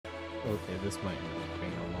Okay, this might end up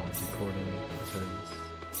being a long recording because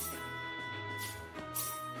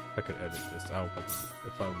if I could edit this, I would probably,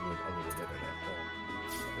 if I would edit it at all.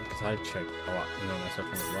 Because I check a lot, you know, when I start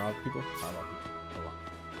trying to rob people, I rob people a lot.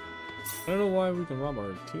 I don't know why we can rob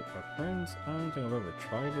our friends. I don't think I've ever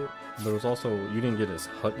tried it. But it was also, you didn't get this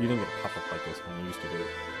hut, you didn't get a pop-up like this when you used to do it.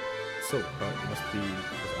 So, it must be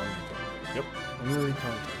this army thing. Yep, armory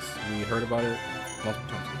contest. We heard about it multiple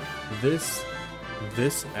times.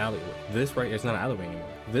 This alleyway, this right, it's not an alleyway anymore.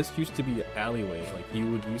 This used to be an alleyway. Like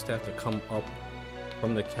you would used to have to come up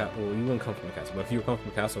from the castle. Well, you wouldn't come from the castle, but if you were coming from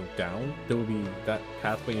the castle down, there would be that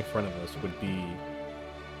pathway in front of us would be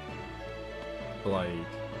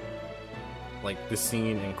like the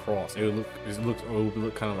scene in Cross. It would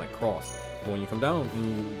look kind of like Cross. But when you come down,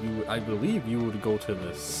 you I believe you would go to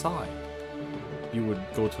the side. You would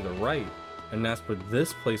go to the right, and that's where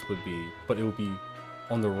this place would be. But it would be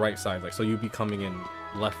on the right side, like so you'd be coming in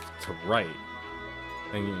left to right,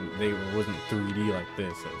 and it wasn't 3D like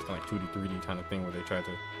this. It was kind of like 2D, 3D kind of thing where they tried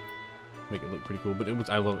to make it look pretty cool. But it was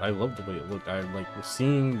I loved the way it looked. I like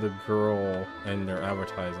seeing the girl and their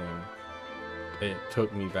advertising. It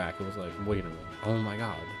took me back. It was like, wait a minute, oh my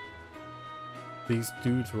god, these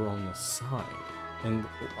dudes were on the side. And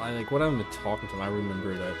I like what I've been talking to them, I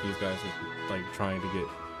remember that these guys were like trying to get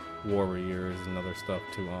warriors and other stuff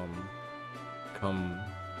to come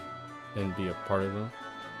and be a part of them.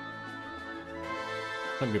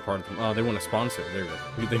 Not be a part of them. Oh, they want to sponsor. There you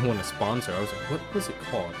go. They want to sponsor. I was like, what was it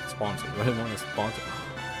called? Sponsor. They want to sponsor.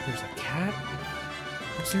 There's a cat?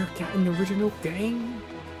 Was there a cat in the original game?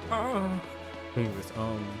 Anyways,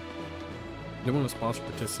 they want to sponsor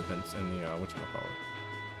participants in the whatchamacallit.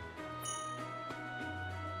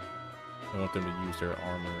 I want them to use their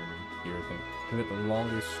armor and gear thing. We get the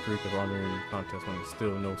longest streak of armor in the contest when there's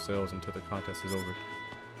still no sales until the contest is over.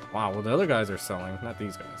 Wow, well the other guys are selling, not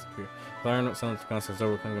these guys. If I are not selling, the contest is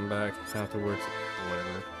over, coming back afterwards,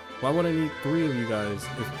 whatever. Why would I need 3 of you guys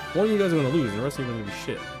if one of you guys are going to lose and the rest of you are going to be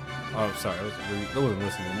shit? Oh, sorry, I wasn't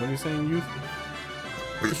listening. What are you saying, youth?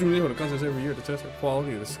 Extremely able to contest every year to test the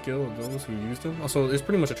quality of the skill of those who use them. Also, it's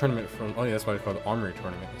pretty much a tournament from. Oh yeah, that's why it's called the armory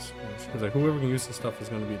tournament. It's like whoever can use this stuff is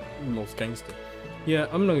going to be the most gangster. Yeah,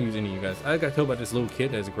 I'm not gonna use any of you guys. I got told by this little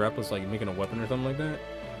kid as grapples like making a weapon or something like that.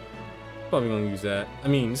 Probably gonna use that. I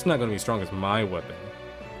mean, it's not gonna be as strong as my weapon,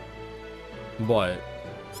 but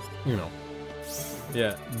you know,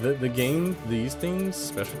 yeah. The game, these things,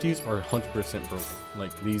 specialties are 100% broken.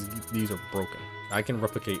 Like these are broken. I can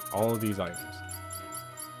replicate all of these items.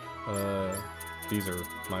 These are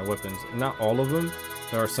my weapons. Not all of them.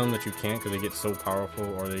 There are some that you can't because they get so powerful,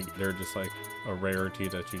 or they're just like a rarity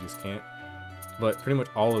that you just can't. But pretty much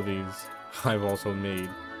all of these I've also made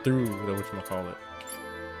through the whatchamacallit.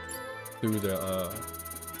 Through the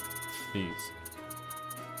these.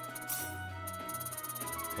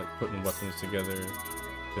 Like putting weapons together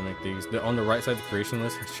to make these. On the right side of the creation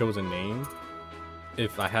list shows a name.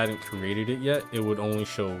 If I hadn't created it yet, it would only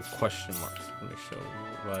show question marks. Let me show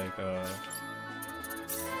you, like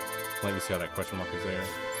let me see how that question mark is there.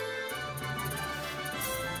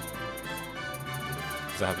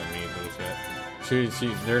 Because I haven't made those yet.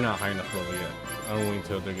 They're not high enough level yet. I don't wait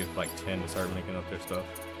until they get like 10 to start making up their stuff.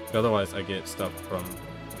 Otherwise, I get stuff from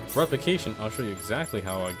replication. I'll show you exactly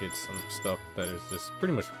how I get some stuff that is just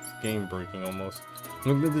pretty much game breaking almost.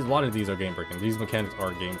 I mean, a lot of these are game breaking. These mechanics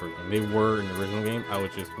are game breaking. They were in the original game.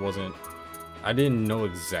 I didn't know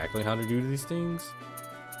exactly how to do these things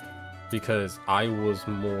because I was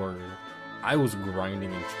grinding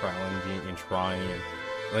and challenging and trying. And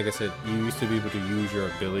like I said, you used to be able to use your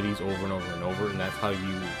abilities over and over and over, and that's how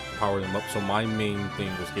you power them up. So my main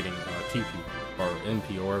thing was getting TP or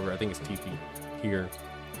MP or whatever. I think it's TP here,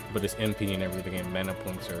 but it's MP and everything, and mana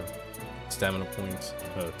points or stamina points,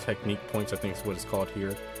 technique points, I think is what it's called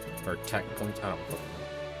here, or tech points, I don't know.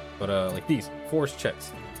 But like these force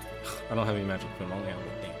checks, I don't have any magic for them. I only have one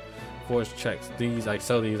thing. Force checks. These I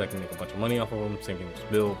sell these. I can make a bunch of money off of them. Same thing with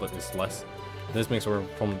bill, but it's less. This makes it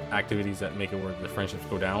from activities that make it where the friendships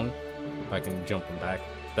go down. I can jump them back.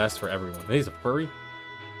 That's for everyone. He's a furry.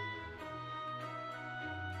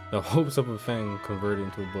 The hopes of a fan converted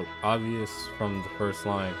into a book. Obvious from the first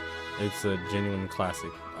line. It's a genuine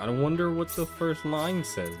classic. I wonder what the first line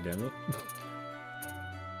says, damn it.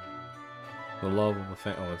 The love of a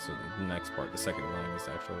fan. Oh, it's the next part. The second line is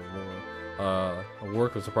actually a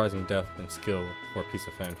work of surprising depth and skill for a piece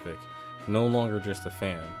of fanfic. No longer just a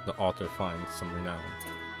fan. The author finds some renown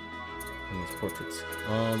in these portraits.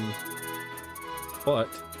 But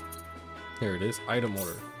here it is. Item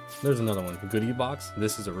order. There's another one. Goodie box.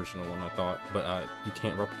 This is the original one, I thought, but you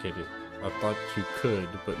can't replicate it. I thought you could,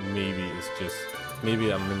 but maybe it's just,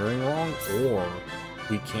 maybe I'm remembering wrong, or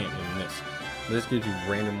we can't in this. This gives you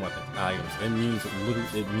random weapon items. It means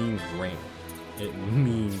literally, it means random. It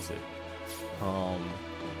means it.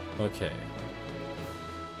 Okay.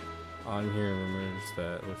 On here remembers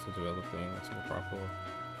that looks to developing to the proper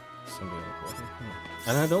symbiotic.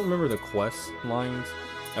 And I don't remember the quest lines.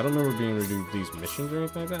 I don't remember being able to do these missions or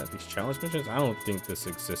anything like that. These challenge missions. I don't think this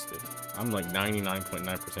existed. I'm like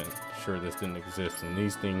 99.9% sure this didn't exist. And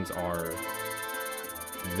these things are,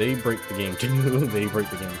 they break the game too. They break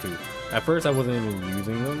the game too. At first I wasn't even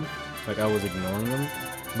using them. Like I was ignoring them.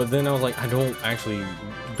 But then I was like, I don't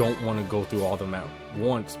want to go through all of them at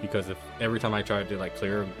once, because if every time I tried to like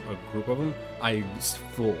clear a group of them, I'd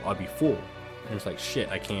be full. And it's like, shit,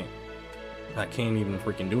 I can't even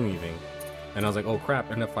freaking do anything. And I was like, oh crap,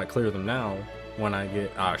 and if I clear them now, when I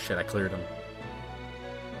get, ah shit, I cleared them.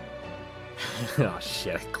 Ah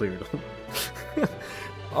shit, I cleared them.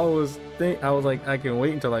 I was like, I can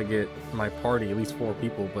wait until I get my party, at least 4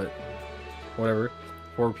 people, but whatever,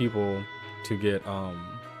 4 people to get,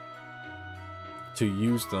 to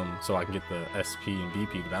use them so I can get the SP and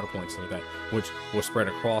BP, the battle points and like that, which will spread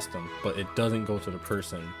across them, but it doesn't go to the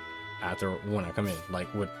person after when I come in. Like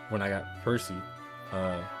when I got Prissy,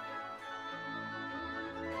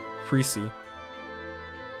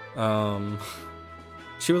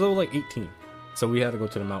 she was over like 18, so we had to go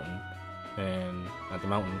to the mountain, and at the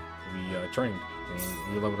mountain we trained and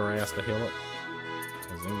we leveled our ass to heal up,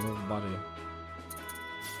 cause ain't nobody,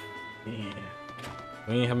 yeah,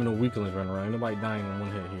 we ain't having no weaklings running around. Ain't nobody dying in one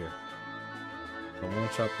hit here. The one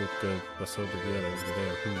shot looked good, but so did the other over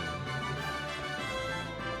there.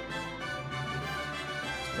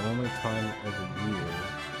 It's the only time of the year I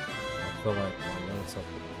feel like my young self.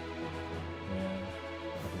 Yeah,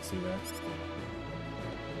 I can see that.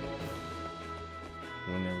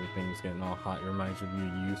 When everything's getting all hot, it reminds you of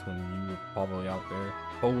your youth when you were probably out there.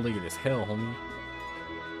 Holy as hell, homie.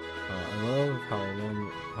 I love how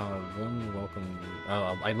warmly welcome you.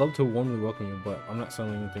 I'd love to warmly welcome you, but I'm not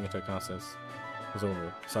selling anything until the contest is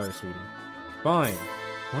over. Sorry, sweetie. Fine.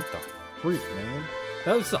 What the freak, man?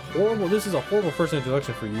 This is a horrible first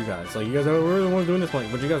introduction for you guys. Like, you guys are really the ones doing this, like,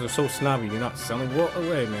 but you guys are so snobby. You're not selling. Well,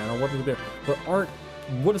 away, man. I want you there. But art,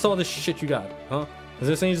 what is all this shit you got, huh?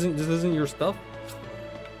 This isn't your stuff?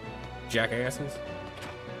 Jackasses.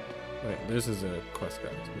 Wait, this is a quest,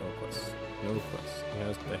 guys. No quest. No quest.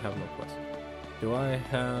 Yes, they have no quest. Do I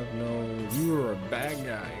have no? You are a bad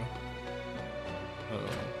guy.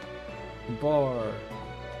 Bar.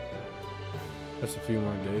 Just a few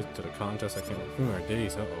more days to the contest. I can't. A few more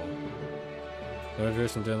days. The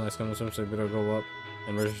registration deadline's coming soon, so you better go up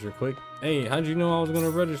and register quick. Hey, how'd you know I was gonna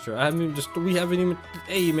register? We haven't even.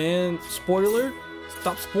 Hey, man. Spoiler.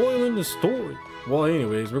 Stop spoiling the story. Well,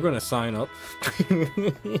 anyways, we're gonna sign up.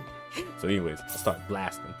 So, anyways, I'll start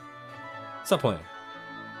blasting. Stop playing.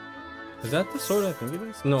 Is that the sword I think it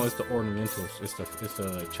is? No, it's the ornamental. It's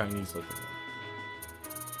the Chinese looking one.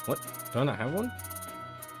 What? Do I not have one?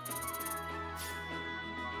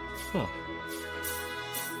 Huh.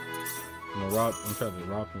 I'm trying to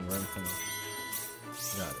rob me right in front of.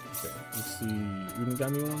 Got it. Okay. Let's see. You didn't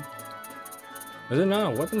got me one? Is it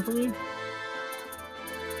not a weapon for me?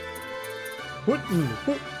 What?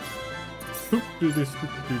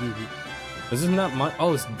 This is not my.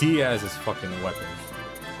 Oh, it's Diaz's fucking weapon.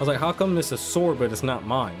 I was like, how come this is a sword, but it's not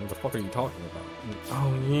mine? What the fuck are you talking about?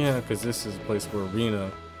 Oh yeah, because this is a place where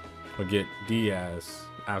Rena would get Diaz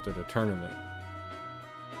after the tournament.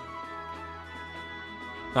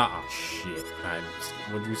 Ah, shit.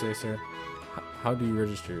 What did you say, sir? How do you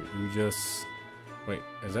register? You just... Wait,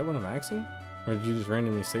 is that what I'm asking? Or did you just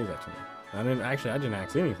randomly say that to me? I didn't ask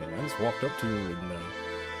anything. I just walked up to you and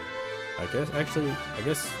I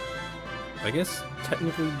guess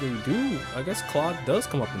technically they do. I guess Claude does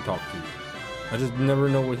come up and talk to you. I just never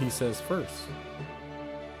know what he says first.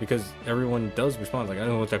 Because everyone does respond. Like, I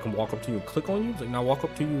don't know if I can walk up to you and click on you. It's like, now walk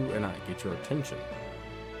up to you and I get your attention.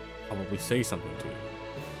 Probably say something to you.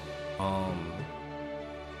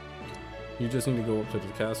 You just need to go up to the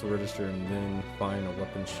castle register and then find a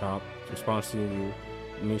weapon shop. Response to you.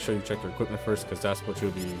 Make sure you check your equipment first, because that's what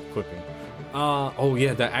you'll be equipping. Oh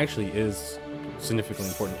yeah, that actually is significantly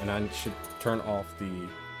important, and I should turn off the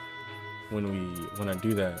when I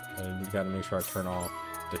do that. I got to make sure I turn off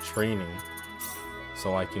the training,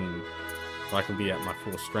 so I can be at my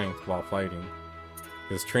full strength while fighting.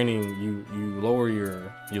 Because training, you lower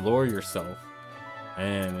yourself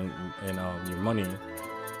and your money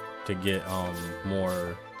to get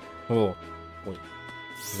more. Oh wait,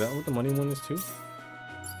 is that what the money one is too?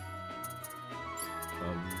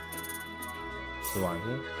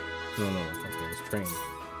 Survival. No, okay, it's train.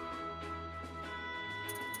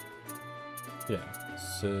 Yeah,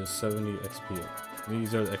 so 70 XP up.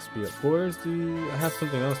 These are the XP up. Where's the... I have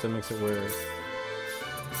something else that makes it where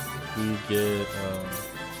we get...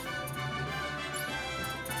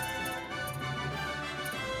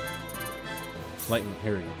 Lightning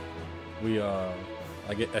Harry.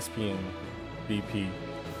 I get SP and BP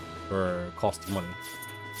for cost of money.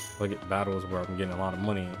 If I get battles where I'm getting a lot of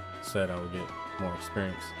money, instead I would get more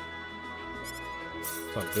experience.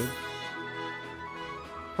 It's not good.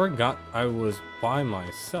 Forgot I was by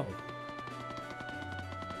myself.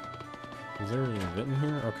 Is there an event in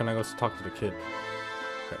here? Or can I go talk to the kid?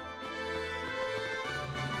 Okay.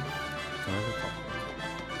 Can I go talk?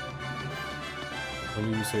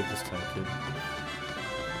 When did you say this time, kid?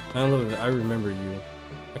 I don't know that I remember you.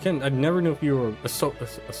 I never knew if you were a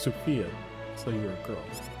Sophia. So you were a girl.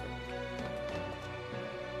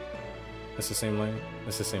 It's the same lane?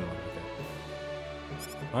 It's the same lane, okay.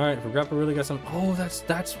 Alright, if Grandpa really got some... Oh, that's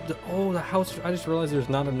the... Oh, the house... I just realized there's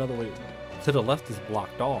not another way. To the left is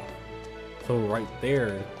blocked off. So right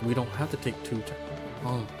there, we don't have to take 2 turns.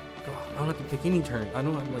 Oh, God, I don't have to take any turns. I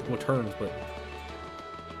don't have, like, no turns, but...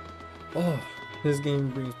 Oh, this game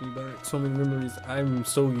brings me back so many memories. I'm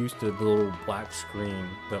so used to the little black screen,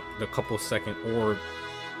 the couple second, or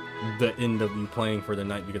the end of you playing for the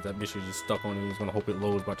night because that bitch is just stuck on you. You're just gonna hope it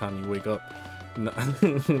loads by the time you wake up.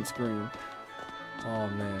 And scream. Oh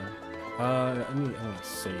man. I'm gonna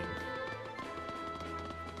save.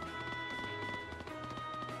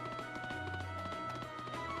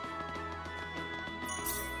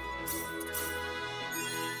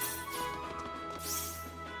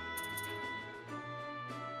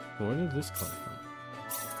 Where did this come from?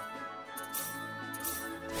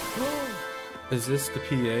 Is this the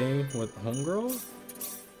PA with Homegirl?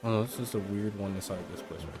 Oh no, this is a weird one inside this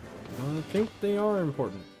place right here. I think they are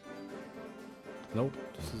important. Nope,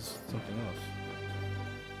 this is something else.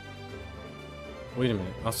 Wait a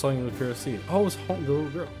minute, I saw you with Lacuer. Oh, it's home, the little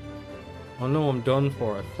girl. Oh no, I'm done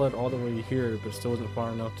for. I fled all the way here, but still wasn't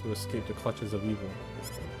far enough to escape the clutches of evil.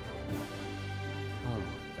 Oh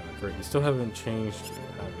my god, great. You still haven't changed,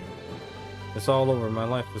 have you? It's all over. My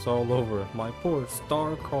life is all over. My poor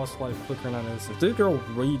star-crossed life flickering on innocence. This girl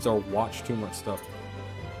reads or watch too much stuff.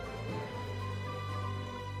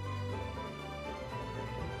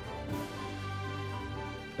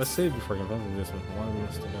 Let's save before I can remember this one. Why we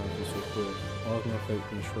must have done this so quick? All of my fate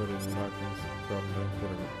be shorter than darkness. Throughout the dark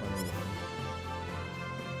quarter.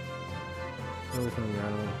 Everything from the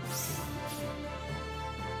animal.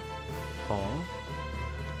 Aw.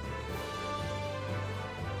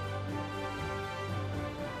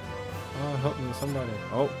 Oh, help me, somebody.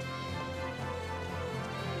 Oh.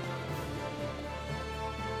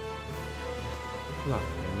 No,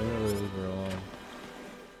 really leave her alone.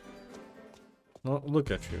 Well,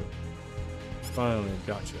 look at you. Finally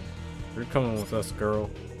got you. You're coming with us, girl.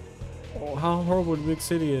 Oh, how horrible the big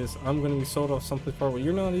city is. I'm gonna be sold off someplace far away.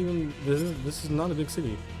 You're not even... This is not a big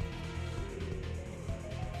city.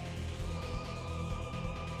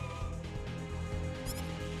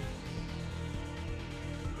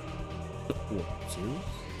 What, serious?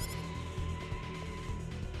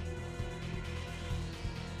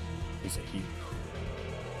 He's a hero.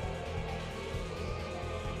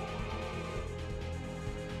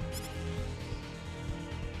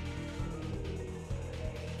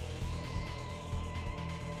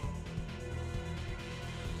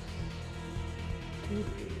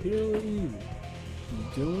 Billy,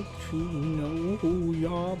 don't you know who you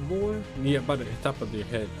are, boy? Yeah, by the top of your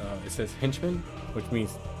head, it says henchman, which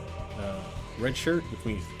means red shirt, which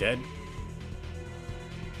means dead.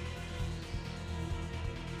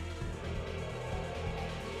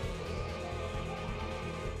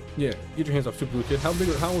 Yeah, get your hands off Super Blue Kid. How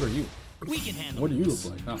old are you? We can handle What do you this.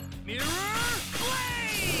 look like? Oh. Mirror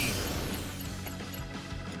blade!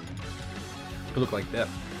 You look like death.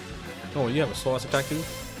 Oh, you have a slow ass attack too?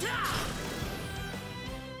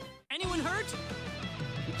 Anyone hurt?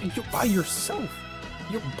 You're by yourself.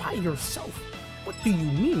 You're by yourself. What do you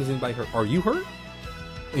mean? Is anybody hurt? Are you hurt?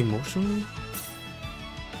 Emotionally?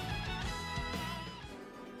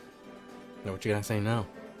 Know what you gotta say now?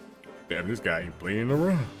 Damn, this guy ain't playing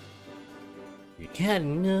around. You had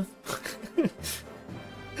enough.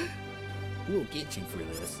 We'll get you for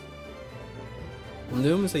this. When they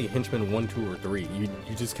don't say henchman 1, 2, or 3, you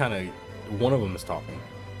just kind of, one of them is talking.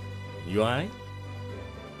 You alright?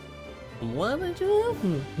 Why did you help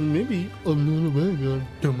me? Maybe I'm not a bad guy,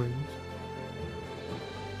 dumbass.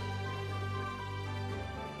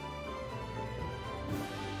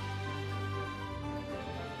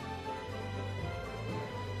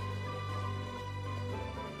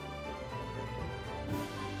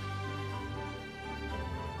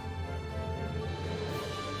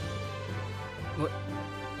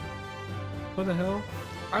 What the hell?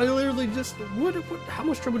 I literally just what? How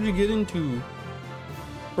much trouble did you get into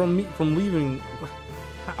from leaving?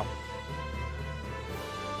 How?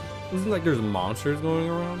 Isn't it like there's monsters going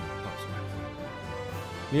around? Oh,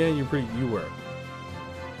 sorry. Yeah, you were.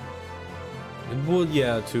 Well,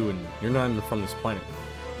 yeah, too, and you're not even from this planet.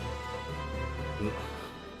 What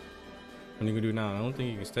are you gonna do now? I don't think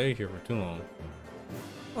you can stay here for too long.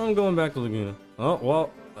 I'm going back to Laguna. Oh, well,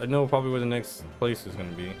 I know probably where the next place is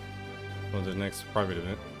gonna be. Well, the next private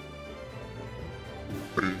event.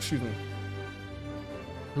 Excuse me.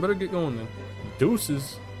 I better get going then.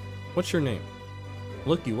 Deuces. What's your name?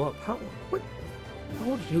 Look you up. How? What?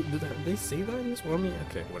 How old did they say that in this one? I mean,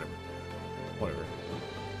 okay, whatever. Whatever.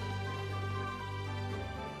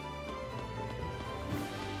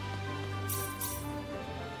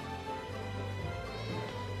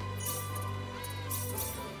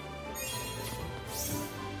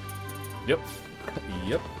 Yep.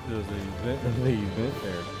 Yep. There's the event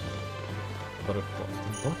there. But of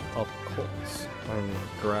course, I'm gonna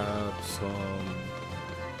grab some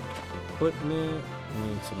equipment. I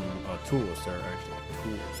mean some tools there actually.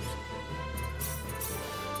 Tools.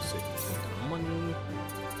 Let's see, money.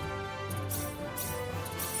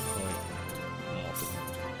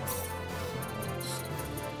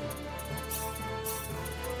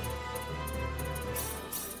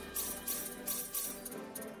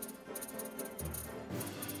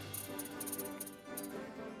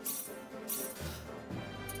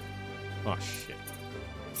 Oh shit.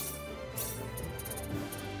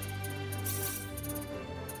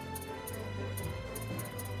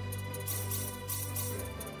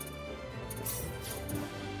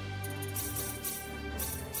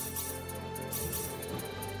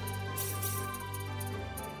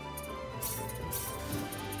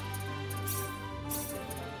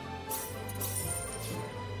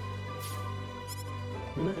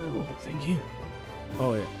 No, thank you.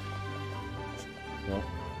 Oh yeah. Well.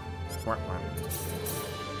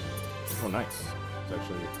 Oh, nice. It's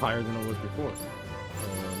actually higher than it was before.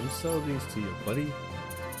 You sell these to you, buddy.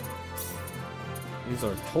 These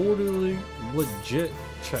are totally legit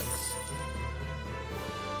checks.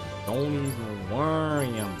 Don't even worry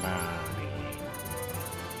about it.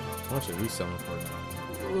 How much are these selling for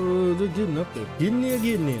now? They're getting up there. Getting there,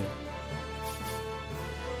 getting there.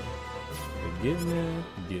 They're getting there,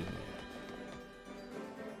 getting there.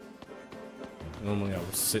 Normally I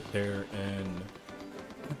would sit there and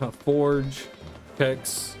forge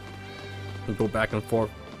checks and go back and forth,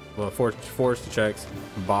 forge the checks,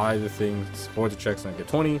 buy the things, forge the checks, and I get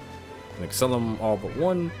 20, and then sell them all but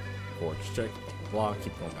one, forge check, blah,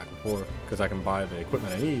 keep going back and forth, because I can buy the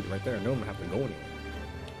equipment I need right there. I don't even have to go anywhere.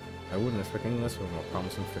 I wouldn't expect any less from a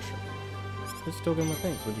promising fisher. Let's still get my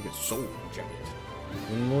things. What'd you get? Soul jacket.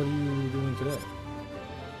 And what are you doing today?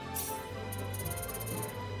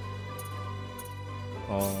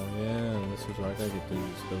 Oh yeah, this is where I gotta get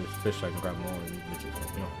those fish so I can grab more of these bitches,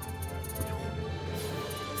 you know.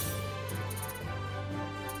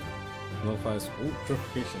 Notifies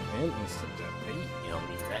ultrification and instant death. Hey,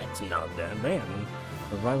 yummy, that's not that bad.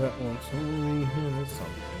 Revive at once. Here, that's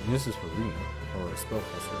something. And this is for Rena, or a spell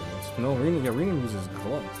caster. No, Rena uses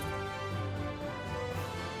gloves.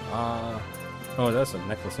 Oh, that's a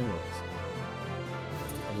necklace anyways.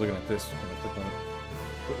 I was looking at this when I clicked on it.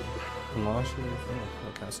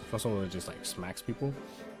 Okay, so someone that just like smacks people.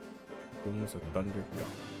 Booms a thunder gun.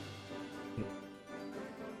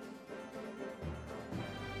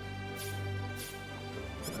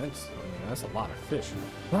 That's a lot of fish.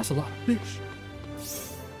 That's a lot of fish.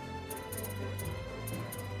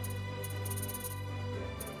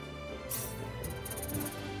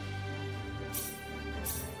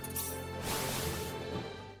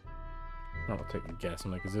 I'll take a guess.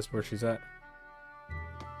 I'm like, is this where she's at?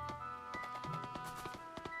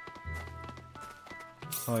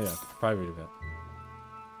 Oh yeah, private event.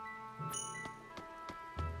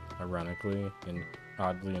 Ironically and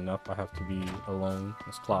oddly enough, I have to be alone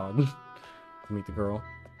as Claude to meet the girl.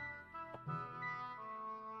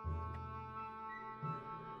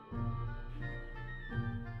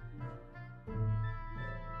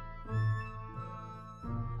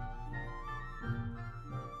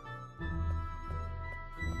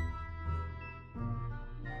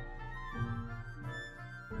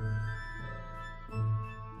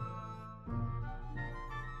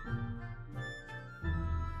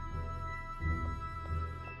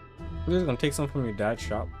 You're just gonna take some from your dad's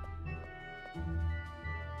shop.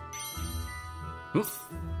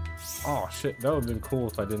 Oh shit, that would have been cool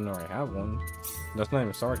if I didn't already have one. That's not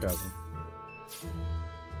even sarcasm.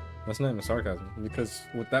 That's not even sarcasm. Because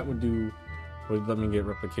what that would do would let me get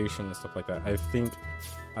replication and stuff like that. I think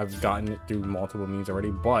I've gotten it through multiple means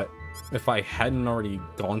already, but if I hadn't already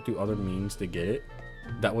gone through other means to get it,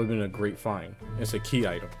 that would have been a great find. It's a key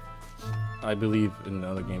item. I believe in the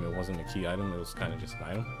other game it wasn't a key item, it was kind of just an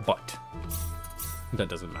item, but that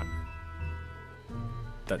doesn't matter.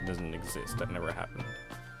 That doesn't exist. That never happened.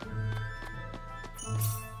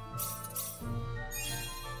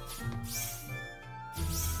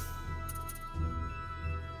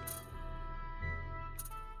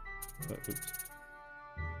 Oops.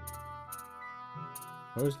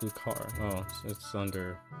 Where's Lacuer? Oh, it's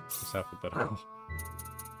under this alphabetical.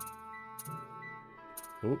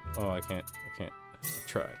 Ooh, oh, I can't. I'll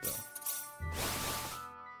try it though.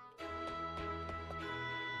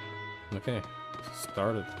 Okay,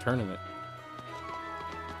 start a tournament.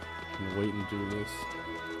 I'm waiting to do this.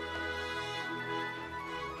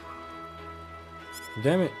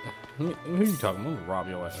 Damn it! Who are you talking? I'm gonna rob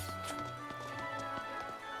your ass.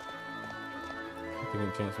 Taking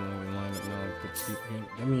a chance on the line right now.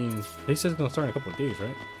 I mean, they said it's gonna start in a couple of days,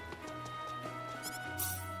 right?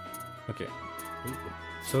 Okay.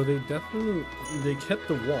 So they definitely kept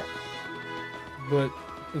the walk, but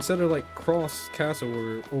instead of like cross castle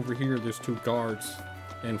where over here there's 2 guards,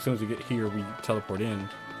 and as soon as we get here we teleport in.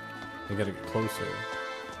 We gotta get closer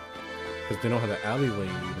because they don't have the alleyway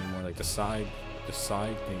anymore, like the side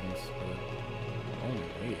things. Oh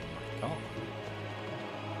wait, my god!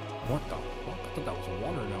 What the fuck? I thought that was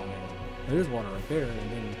water down there. There's water right there,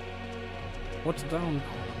 and then what's down? Oh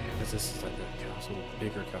yeah, because this is like a castle,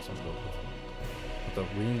 bigger castle with the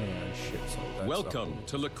arena and shit. So that's welcome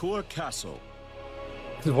to Lacuer Castle.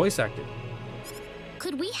 It's voice acted.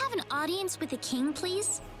 Could we have an audience with the king,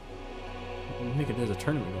 please? Nigga, there's a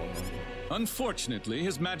tournament going on. Unfortunately,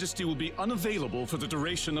 His Majesty will be unavailable for the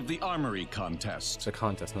duration of the armory contest. It's a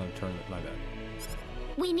contest, not a tournament. My bad.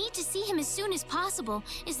 We need to see him as soon as possible.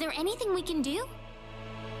 Is there anything we can do?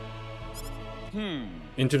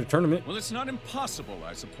 Into the tournament. Well, it's not impossible,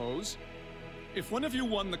 I suppose. If one of you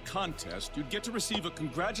won the contest, you'd get to receive a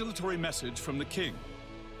congratulatory message from the king.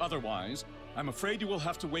 Otherwise, I'm afraid you will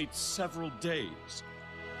have to wait several days.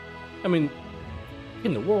 I mean,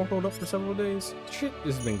 in the world hold up for several days. Shit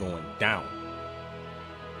has been going down.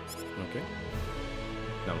 Okay.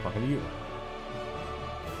 Now I'm talking to you.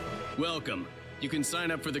 Welcome. You can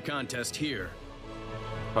sign up for the contest here.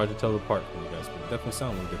 Hard to tell apart from you guys, but definitely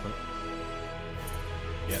sound a little different.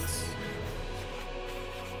 Yes.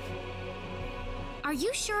 Are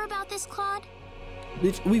you sure about this, Claude?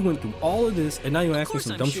 Bitch, we went through all of this, and now you Of ask me course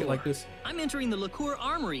some I'm dumb sure. shit like this? I'm entering the Lacuer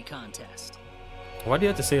Armory contest. Why do you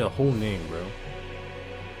have to say a whole name, bro?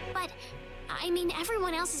 But, I mean,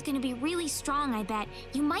 everyone else is gonna be really strong, I bet.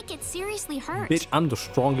 You might get seriously hurt. Bitch, I'm the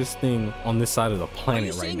strongest thing on this side of the Are you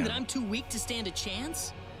planet right saying that now. I'm too weak to stand a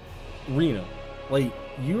chance? Rena, like,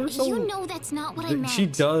 you're so... You know that's not what I meant. She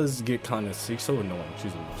does get kind of sick, so annoying.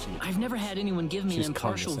 I've never had anyone give me She's an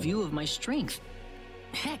impartial condescending. view of my strength.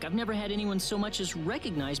 Heck, I've never had anyone so much as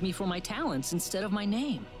recognize me for my talents instead of my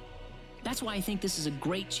name. That's why I think this is a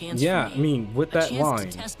great chance Yeah, for I me. mean, with a that chance line,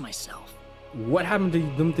 to test myself. what happened to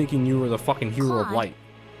them thinking you were the fucking hero of Claude. light?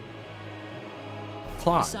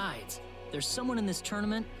 Claude. Besides, there's someone in this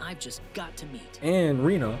tournament I've just got to meet. And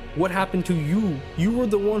Rena, what happened to you? You were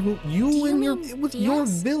the one who Do you and your mean it was your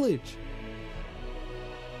DS? village.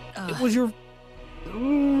 It was your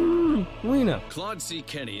Rena. Claude C.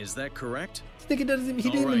 Kenny, is that correct? He didn't All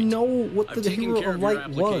even right. know what I've the taken hero care of of your light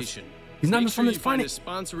was. application. He's not Make even sure from you this find a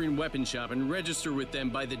planet. sponsoring weapon shop and register with them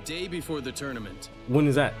by the day before the tournament. When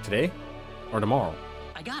is that? Today or tomorrow?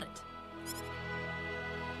 I got it.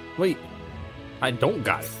 Wait, I don't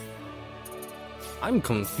got it. I'm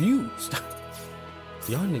confused.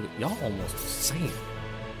 y'all almost the same.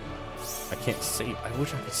 I can't save. I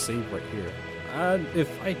wish I could save right here. If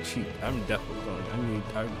I cheat, I'm definitely going.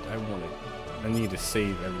 I need to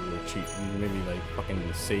save everywhere. Cheat, maybe like fucking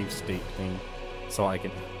the save state thing, so I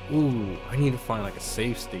can. Ooh, I need to find like a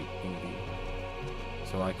save state thing,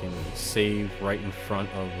 so I can save right in front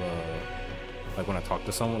of like when I talk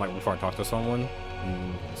to someone, like before I talk to someone,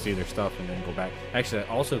 and see their stuff and then go back. Actually, that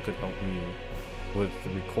also could help me with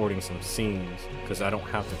recording some scenes because I don't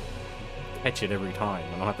have to catch it every time.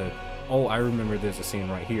 I don't have to. Oh, I remember there's a scene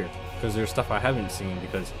right here because there's stuff I haven't seen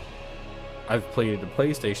because I've played the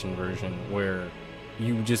PlayStation version where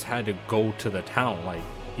you just had to go to the town. Like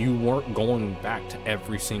you weren't going back to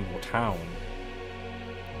every single town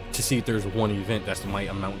to see if there's one event that might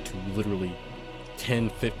amount to literally 10,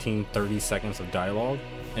 15, 30 seconds of dialogue.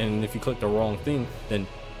 And if you click the wrong thing, then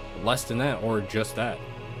less than that or just that.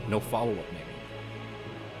 No follow-up maybe.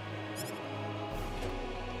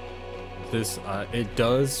 this it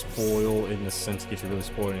does spoil in the sense gets you really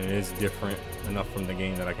spoiled, and it is different enough from the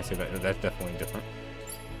game that I can say that that's definitely different.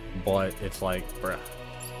 But it's like, bruh,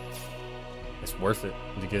 it's worth it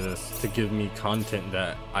to give me content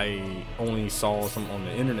that I only saw some on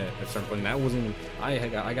the internet at certain point. And that wasn't even, I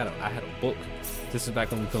had a book. This is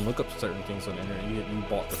back when you can look up certain things on the internet. You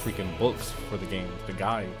bought the freaking books for the games, the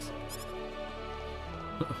guides.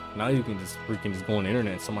 Now you can just go on the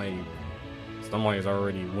internet. Somebody's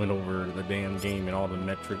already went over the damn game and all the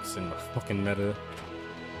metrics and the fucking meta.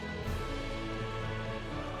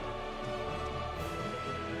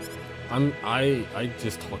 I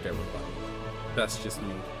just talk to everybody. That's just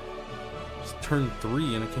me. Just turned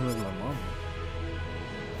 3 and I came with my mom.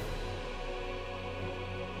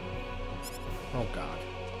 Oh god.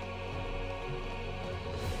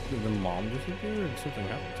 Did the mom disappear or something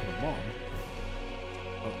happened to the mom?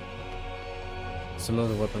 Oh.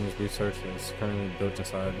 Similar weapons research is currently built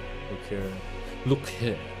inside Lacuer.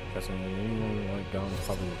 Lacuer. That's when anyone like down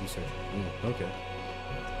probably research. Okay.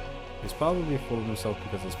 He's probably fooled himself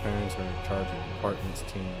because his parents are in charge of the department's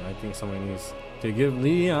team. I think somebody needs to give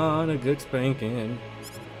Leon a good spanking.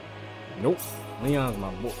 Nope. Leon's my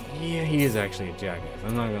boy. Yeah, he is actually a jackass.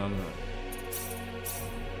 I'm not.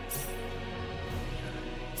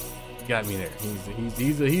 Got me there.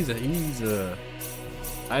 He's a.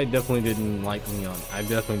 I definitely didn't like Leon. I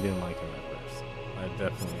definitely didn't like him at first. I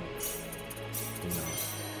definitely,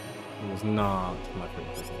 he was not my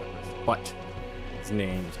favorite person at first. But his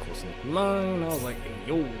name is close enough to mine. I was like, hey,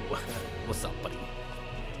 yo, what's up, buddy?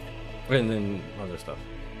 And then other stuff.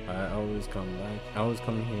 I always come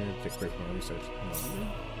here to take break from my research.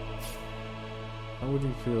 How would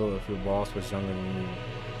you feel if your boss was younger than you?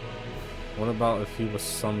 What about if he was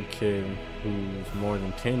some kid who's more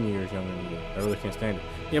than 10 years younger than you? I really can't stand it.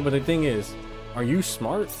 Yeah, but the thing is, are you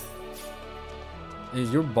smart? Is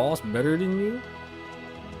your boss better than you?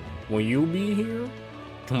 Will you be here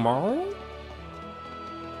tomorrow?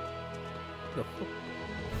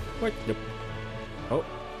 What the? Oh,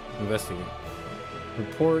 investigate.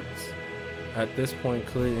 Reports at this point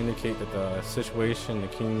clearly indicate that the situation in the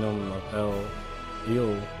kingdom of L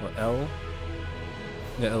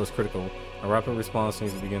is critical. A rapid response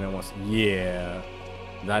needs to begin at once. Yeah,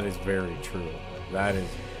 that is very true. That is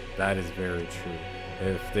very true.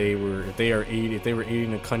 If they were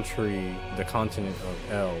aiding the country, the continent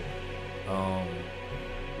of L,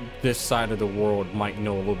 this side of the world might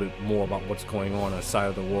know a little bit more about what's going on the side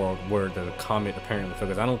of the world where the comet apparently fell.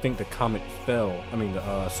 Because I don't think the comet fell. I mean,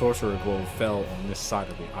 the sorcerer globe fell on this side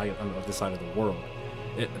of this side of the world.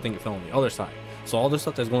 I think it fell on the other side. So all the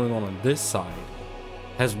stuff that's going on this side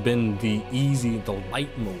has been the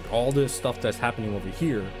light mode. All this stuff that's happening over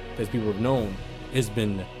here that people have known has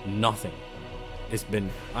been nothing. It's been,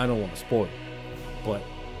 I don't want to spoil it, but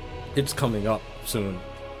it's coming up soon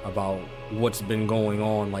about what's been going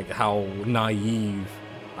on, like how naive,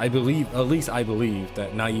 at least I believe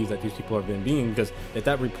that naive that these people have been being, because if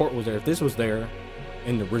that report was there, if this was there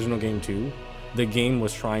in the original game too, the game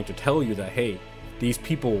was trying to tell you that, hey, these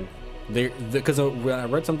people, because I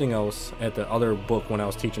read something else at the other book when I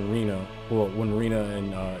was teaching Rena. Well, when Rena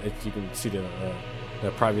and if you can see the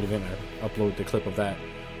private event, I upload the clip of that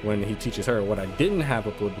when he teaches her. What I didn't have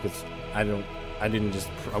upload because I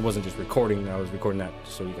wasn't just recording. I was recording that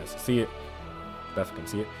so you guys can see it. Beth can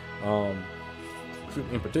see it,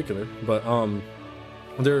 in particular. But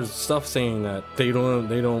there's stuff saying that they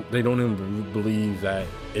don't even believe that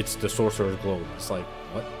it's the sorcerer's globe. It's like,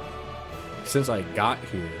 what? Since I got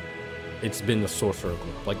here, it's been the sorcerer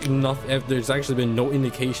globe. Like, nothing. There's actually been no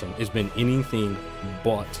indication it's been anything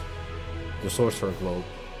but the sorcerer globe,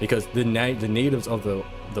 because the natives of the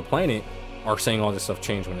planet are saying all this stuff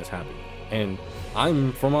changed when it's happened. And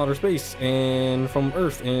I'm from outer space and from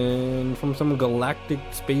Earth and from some galactic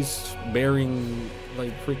space bearing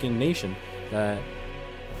like freaking nation that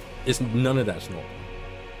is none of that's normal.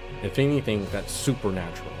 If anything, that's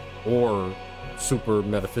supernatural or super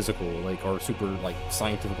metaphysical, like, or super like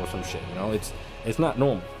scientific or some shit, you know. It's not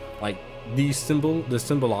normal. Like the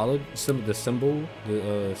symbology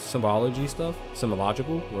stuff,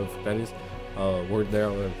 symbological, whatever that is, word there.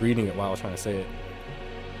 I was reading it while I was trying to say it.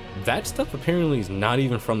 That stuff apparently is not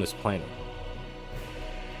even from this planet.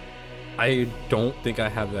 I don't think I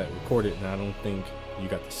have that recorded, and I don't think you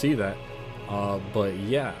got to see that. But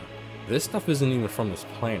yeah, this stuff isn't even from this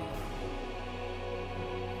planet.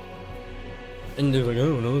 And they're like,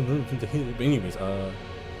 oh no, but anyways,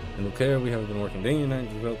 in Lacuer, we have been working day and night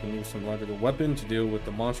to develop a new symbological weapon to deal with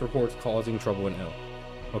the monster hordes causing trouble in L.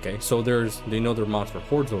 Okay, so they know there are monster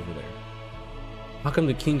hordes over there. How come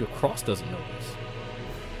the King of Cross doesn't know this?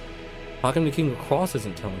 How come the King of Cross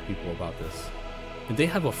isn't telling people about this? And they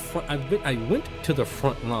have a front. I went to the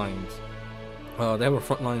front lines. They have a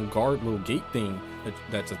frontline guard little gate thing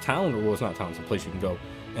that's a town, or well, it's not a town, it's a place you can go,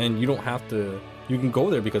 and you don't have to. You can go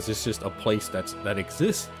there because it's just a place that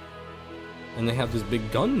exists, and they have this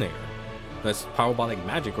big gun there that's powered by like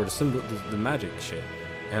magic or the magic shit.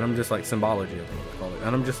 And I'm just like symbology, I think they call it.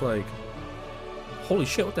 And I'm just like, holy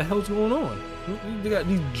shit, what the hell's going on? They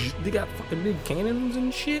got fucking big cannons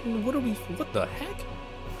and shit. And what the heck?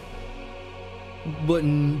 But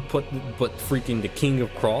freaking the King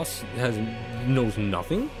of Cross knows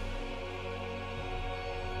nothing.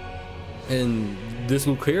 And this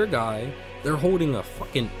Lacuer guy, they're holding a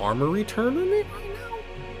fucking armory tournament right now.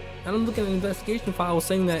 And I'm looking at investigation files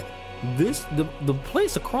saying that the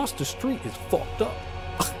place across the street is fucked up.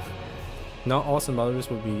 Now all symbologists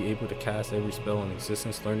would be able to cast every spell in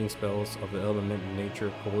existence, learning spells of the element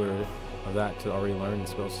nature polar of that to already learn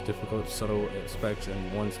spells difficult, subtle aspects,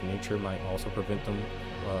 and one's nature might also prevent them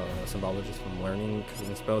symbologists from learning. Because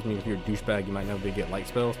in spells, mean if you're a douchebag, you might never be able to get light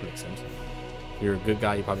spells. Makes sense. If you're a good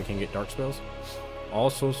guy, you probably can't get dark spells. All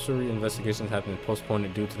sorcery investigations have been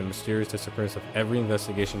postponed due to the mysterious disappearance of every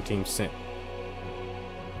investigation team sent.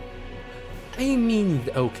 I mean,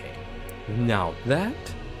 okay, now that,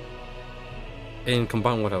 and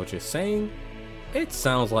combined with what I was just saying, it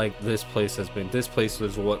sounds like this place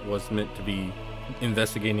was what was meant to be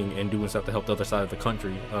investigating and doing stuff to help the other side of the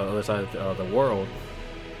country, other side of the world,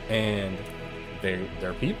 and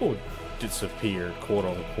their people disappeared, quote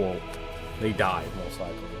unquote. They died, most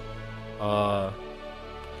likely.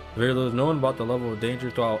 Very little is known about the level of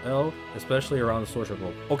danger throughout L, especially around the Sorcerer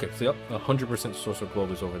Globe. Okay, so yep, 100% Sorcerer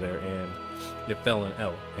Globe is over there, and it fell in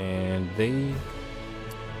L, and they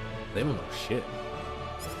don't know shit.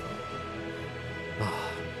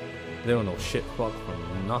 They don't know shit fuck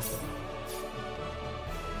from nothing.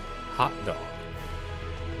 Hot dog.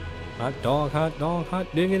 Hot dog, hot dog,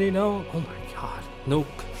 hot diggity dog. Oh my god. No,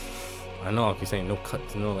 I know I keep saying no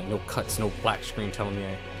cuts, no cuts, no black screen telling me,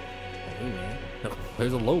 hey man, no,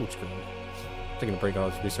 there's a load screen. Taking a break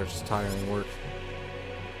out of research is tiring work.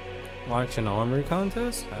 Watching an armory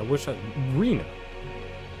contest? Rena.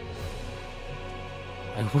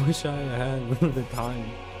 I wish I had the time.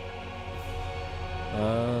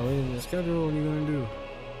 Wait, the schedule, what are you gonna do?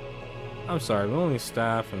 I'm sorry, but only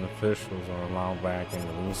staff and officials are allowed back in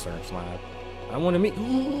the research lab. I want to meet.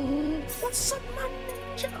 What's up, my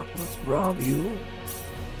ninja? Let's rob you.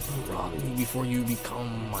 I'll rob you before you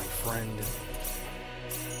become my friend.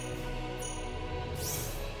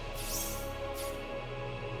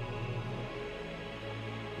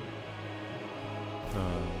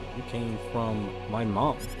 You came from my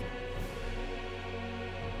mom.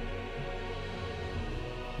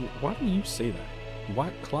 Why do you say that?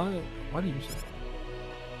 Why, Clyde? Why do you say that?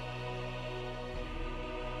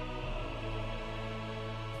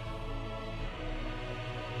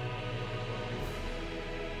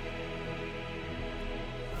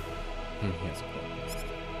 Yes.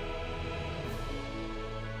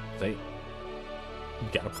 Say, you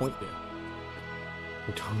got a point there.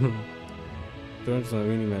 Don't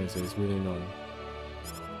really matter. It's really annoying.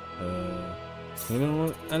 You know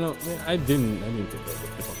what? I didn't get that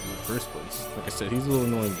in the first place. Like I said, he's a little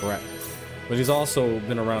annoying brat. But he's also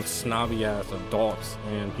been around snobby ass adults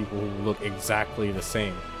and people who look exactly the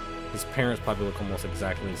same. His parents probably look almost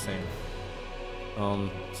exactly the same.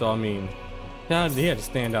 So I mean, yeah, he had to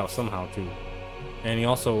stand out somehow too. And he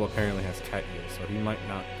also apparently has cat ears, so he might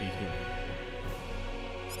not be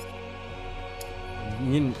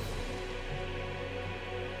human.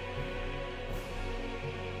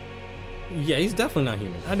 Yeah, he's definitely not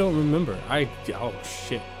human. I don't remember. Oh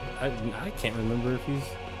shit. I can't remember if he's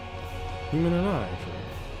human or not, actually.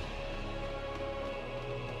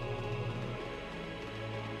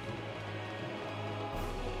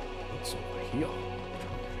 What's over here?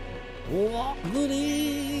 What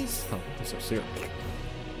goodies? Oh, it's some syrup.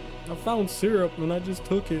 I found syrup and I just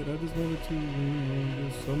took it. I just wanted to,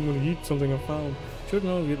 I'm gonna eat something I found. Shouldn't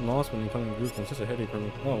always get lost when you come in groups. It's just a headache for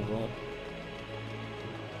me. Oh, well.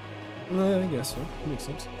 I guess so. Makes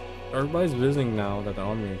sense. Everybody's visiting now that the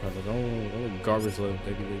army because all the garbage live.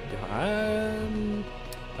 I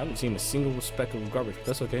haven't seen a single speck of garbage.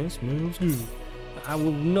 That's okay. It smells good. I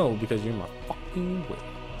will know because you're in my fucking way.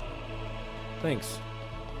 Thanks.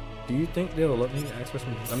 Do you think they'll let me ask for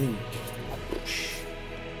some? I mean,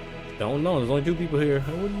 don't know. There's only 2 people here.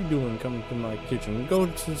 What are you doing coming to my kitchen? Go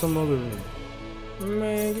to some other room.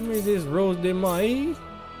 Man, give me this roast de maíz.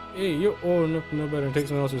 Hey, you're old enough to know better and take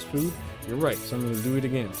someone else's food. You're right, so I'm gonna do it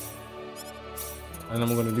again. And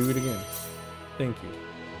I'm gonna do it again. Thank you.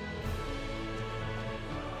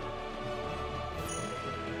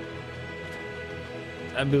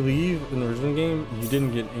 I believe in the original game, you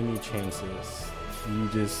didn't get any chances. You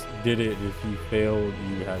just did it. If you failed,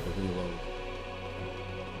 you had to reload.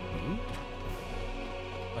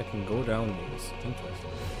 I can go down this.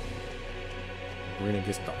 Interesting. We're gonna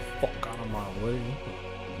get the fuck out of my way.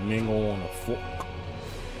 Mingle on a fork.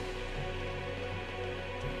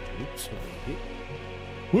 Oops,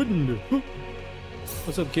 wouldn't.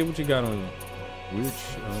 What's up, kid? What you got on you? Which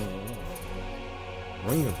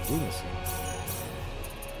ring of lunacy?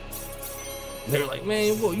 They're like,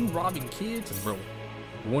 man, whoa, you robbing kids, bro?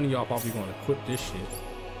 One of y'all probably gonna quit this shit.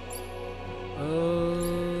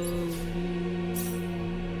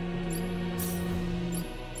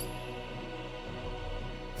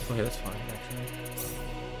 Okay, that's fine, actually.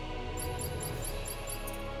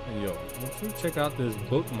 Hey, yo, let's you check out this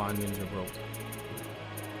book my ninja wrote.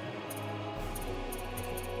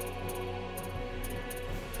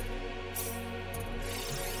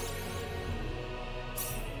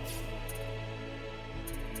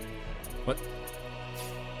 What?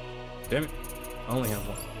 Damn it. I only have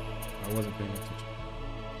one. I wasn't paying attention.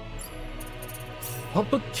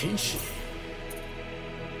 Publication.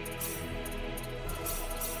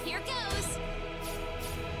 Here goes.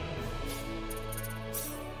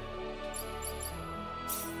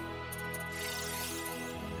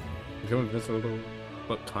 Become invisible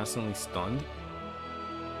but constantly stunned?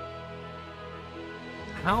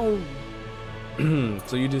 How?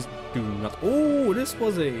 So you just do nothing. Oh, this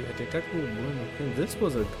was a detectable blend. This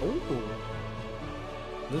was a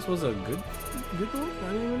this was a good one.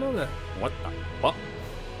 I didn't even know that. What the fuck?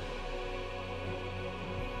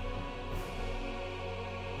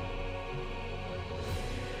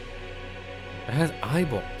 It has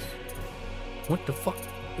eyeballs. What the fuck?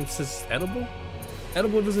 It says edible?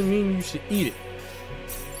 Edible doesn't mean you should eat it.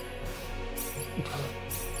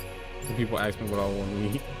 When people ask me what I want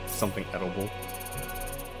to eat, something edible.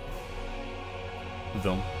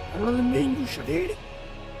 Them. That doesn't mean you should eat it.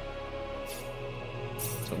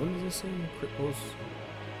 So what does this say?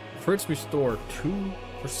 Crits restore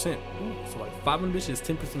 2%. Ooh, so like 5 ambition is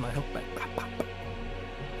 10% of my health back.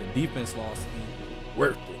 The defense loss is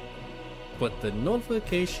worth it. But the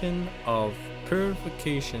notification of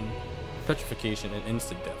petrification, and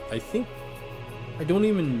instant death. I don't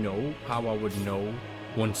even know how I would know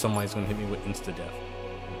when somebody's gonna hit me with insta death.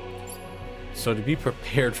 So to be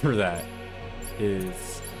prepared for that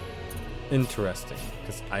is interesting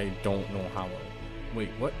because I don't know how. Wait,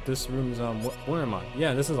 what? This room is on. Where am I?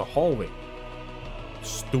 Yeah, this is a hallway.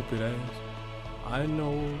 Stupid ass. I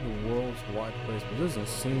know the world's wide place, but it doesn't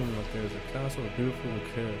seem like there's a castle of beautiful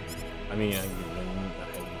care. I mean,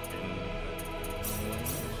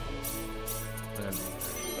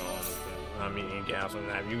 how many castles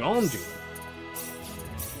have you gone to?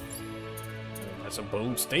 That's a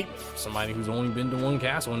bold statement. Somebody who's only been to one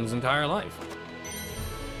castle in his entire life.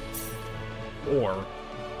 Or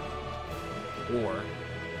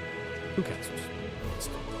 2 castles.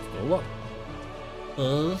 Still up.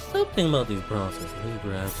 Stop thinking about these processes,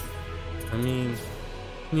 perhaps. I mean,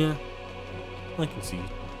 yeah, I can see.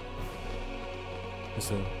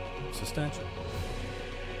 It's a statue.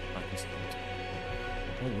 I can see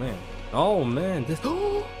it. Oh man, this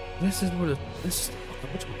is what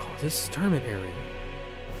this tournament area.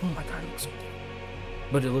 Oh my god, it looks so good.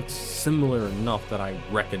 But it looks similar enough that I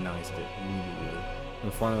recognized it immediately. In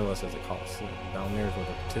front of us as a Coliseum. Down there is where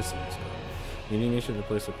the participants go. You need to make sure the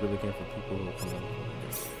place looks really good for people who are coming in.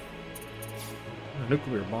 A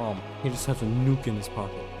nuclear bomb. He just has a nuke in his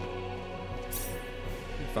pocket.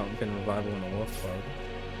 Fountain pen revival in the Wolf Park.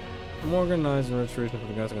 I'm organizing registration for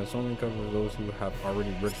the guys. I got so many covers those who have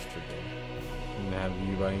already registered them. And have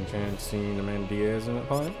you by any chance seen the man Diaz in that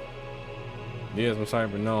pod? Diaz, I'm sorry,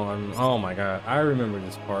 but no. Oh my god. I remember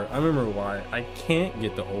this part. I remember why. I can't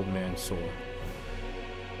get the old man sword.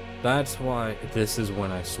 That's why this is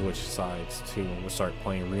when I switched sides to when we started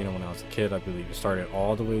playing Arena when I was a kid. I believe it started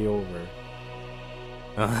all the way over.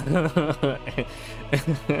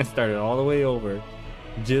 It started all the way over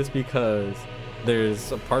just because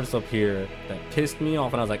there's parts up here that pissed me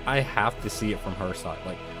off, and I was like, I have to see it from her side.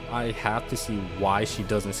 Like, I have to see why she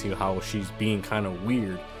doesn't see how she's being kind of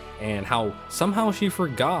weird, and how somehow she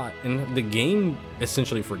forgot, and the game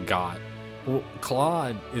essentially forgot. Well,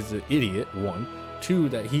 Claude is an idiot, 1. 2,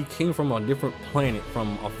 that he came from a different planet,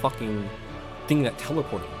 from a fucking thing that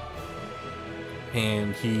teleported him.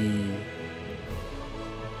 And he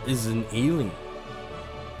is an alien.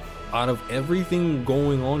 Out of everything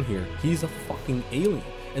going on here, he's a fucking alien.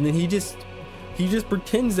 And then he just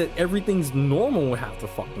pretends that everything's normal half the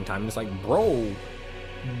fucking time. It's like, bro,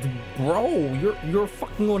 you're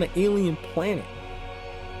fucking on an alien planet.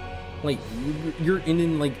 Like, you're and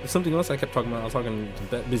then like something else I kept talking about. I was talking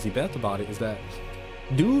to Busy Beth about it. Is that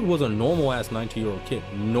dude was a normal ass 19-year-old kid.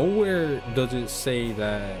 Nowhere does it say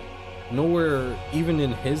that. Nowhere, even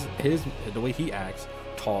in his the way he acts,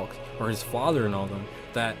 talks, or his father and all them,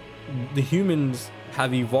 that the humans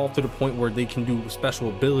have evolved to the point where they can do special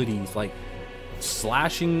abilities like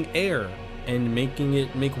slashing air and making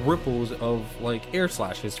it make ripples of like air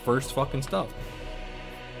slash. His first fucking stuff.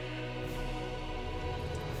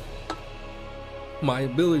 My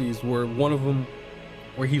abilities were one of them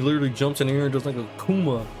where he literally jumps in the air and does like a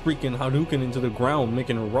Kuma freaking Hadouken into the ground,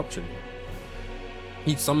 making an eruption.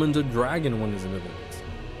 He summons a dragon, one of his abilities.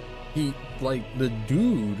 He, like, the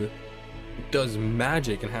dude does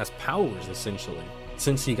magic and has powers essentially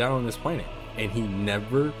since he got on this planet, and he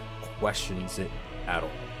never questions it at all.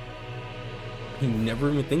 He never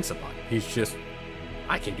even thinks about it. He's just,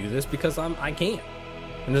 I can do this because I can.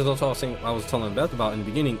 And this is also I was telling Beth about in the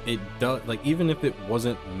beginning. It does, like, even if it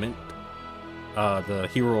wasn't meant, the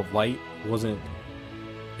hero of light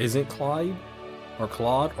isn't Clyde or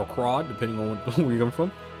Claude or Crod, depending on where you're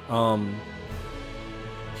coming from.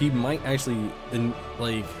 He might actually,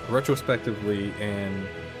 like, retrospectively, and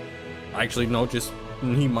actually no, just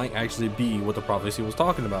he might actually be what the prophecy was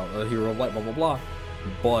talking about, a hero of light, blah blah blah.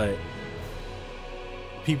 But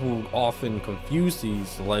people often confuse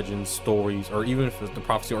these legends, stories, or even if it's the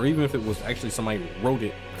prophecy, or even if it was actually somebody who wrote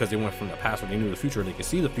it because they went from the past or they knew the future, they can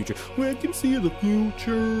see the future. Well, I can see the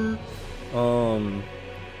future.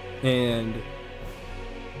 And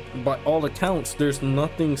by all accounts, there's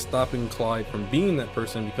nothing stopping Clyde from being that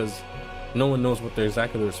person because no one knows what they're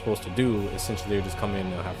supposed to do. Essentially, they just come in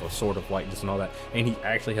and have a sword of light, this and all that. And he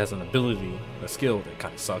actually has an ability, a skill that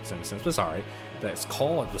kind of sucks in a sense, but it's alright. That's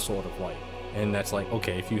called the sword of light. And that's like,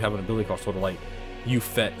 okay, if you have an ability called Sword of Light, you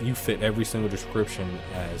fit every single description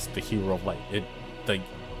as the hero of light. It, like,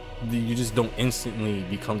 you just don't instantly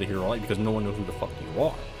become the hero of light because no one knows who the fuck you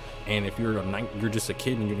are. And if you're just a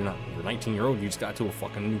kid and you're 19-year-old, you just got to a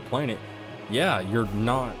fucking new planet. Yeah, you're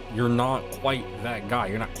not quite that guy.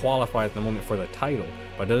 You're not qualified at the moment for the title,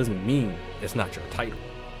 but that doesn't mean it's not your title.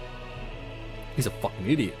 He's a fucking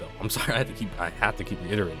idiot though. I'm sorry, I have to keep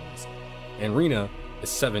reiterating this. And Rena is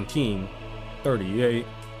 17. 38.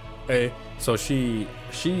 So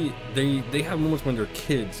they have moments when they're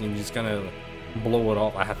kids and you just kind of blow it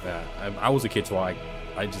off. I was a kid, so I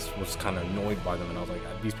just was kind of annoyed by them, and I was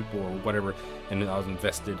like, these people or whatever, and then I was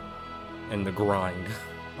invested in the grind.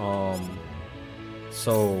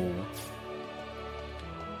 So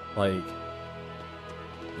like,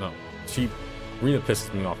 no, Rena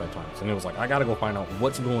pisses me off at times, and it was like, I gotta go find out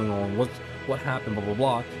what's going on, what happened, blah blah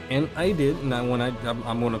blah. And I did, and I'm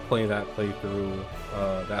gonna play that playthrough,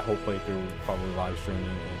 that whole playthrough, probably live streaming,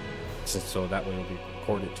 and so that way it'll be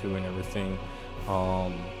recorded too and everything.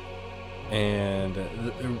 And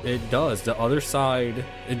it does, the other side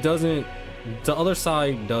does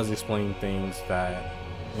explain things that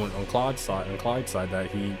on Clyde's side that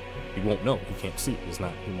he won't know, he can't see,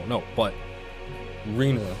 he won't know. But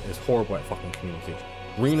Rena is horrible at fucking communication.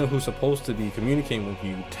 Rena, who's supposed to be communicating with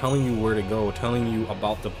you, telling you where to go, telling you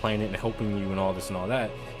about the planet and helping you and all this and all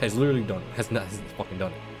that, has literally has fucking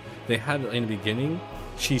done it. They had, in the beginning,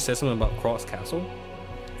 she said something about Cross Castle,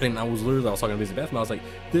 and I was talking to Busy Beth, and I was like,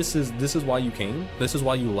 this is why you came, this is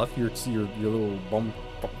why you left your little bum,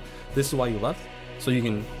 this is why you left, so you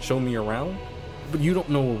can show me around, but you don't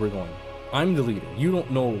know where we're going. I'm the leader. You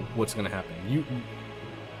don't know what's gonna happen.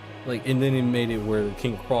 Like, and then it made it where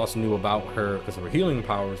King Cross knew about her because of her healing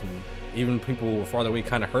powers, and even people farther away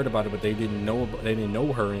kind of heard about it, but they didn't know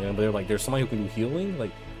her. And they're like, there's somebody who can do healing.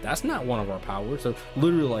 Like, that's not one of our powers. So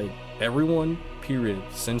literally, like, everyone, period,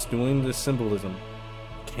 since doing this symbolism,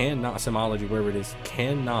 symbology, wherever it is,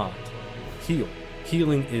 cannot heal.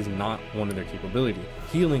 Healing is not one of their capabilities.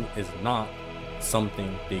 Healing is not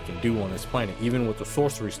something they can do on this planet, even with the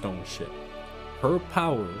sorcery stone shit. Her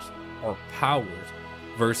powers are powers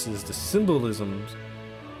versus the symbolisms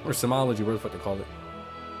or symbology, whatever the fuck they call it,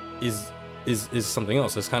 is something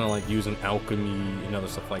else. It's kind of like using alchemy and other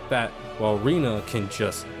stuff like that, while Rena can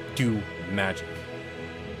just do magic.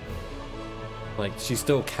 Like, she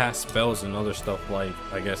still casts spells and other stuff, like,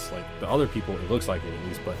 I guess, like the other people, it looks like it at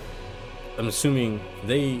least, but I'm assuming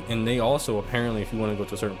they also, apparently, if you want to go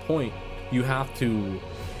to a certain point, you have to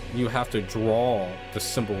draw the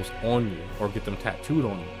symbols on you or get them tattooed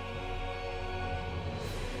on you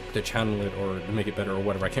to channel it or to make it better or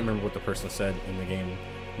whatever. I can't remember what the person said in the game,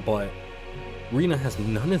 but Rena has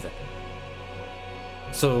none of that.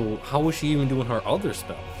 So how is she even doing her other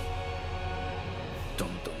spells? Dun,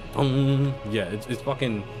 dun, dun. Yeah, it's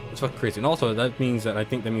fucking, It's fucking crazy. And also that means that I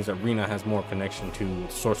think that means that Rena has more connection to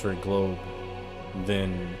Sorcery Globe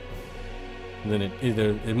than it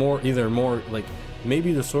either more like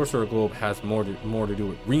maybe the Sorcerer Globe has more to do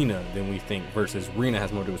with Rena than we think, versus Rena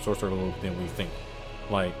has more to do with Sorcerer Globe than we think.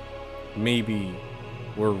 Like maybe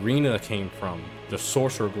where Rena came from, the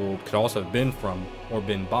Sorcerer Globe could also have been from, or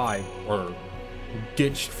been by, or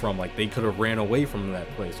ditched from. Like they could have ran away from that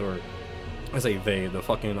place, or I say they, the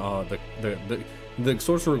fucking the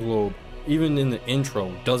Sorcerer Globe, even in the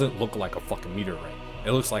intro, doesn't look like a fucking meteorite.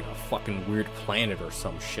 It looks like a fucking weird planet or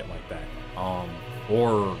some shit like that.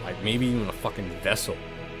 Or like maybe even a fucking vessel.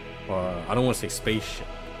 I don't want to say spaceship,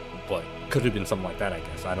 but could have been something like that, I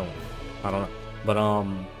guess. I don't know. But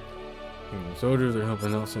soldiers are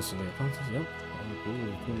helping out since the contest. Yep.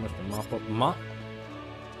 Pretty much to mop up.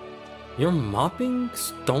 You're mopping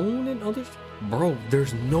stone and others, bro.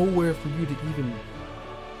 There's nowhere for you to even.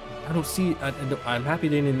 I don't see. I'm happy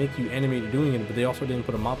they didn't make you animated doing it, but they also didn't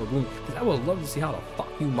put a mop or broom. Because I would love to see how the fuck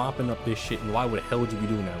you mopping up this shit, and why would the hell would you be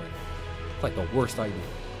doing that right now? It's like the worst idea.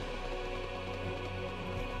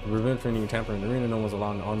 Revenge for any tampering in the arena. No one's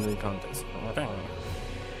allowed in the honorary contest. Okay.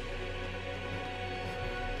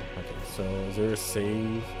 Okay. So is there a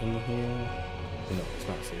save in here? No, it's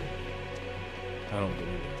not saved. I don't believe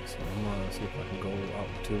it. So I'm gonna see if I can go out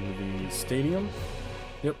to the stadium.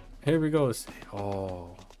 Yep. Here we go. Oh.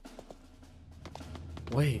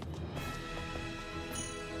 Wait.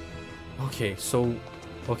 Okay, so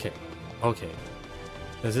okay.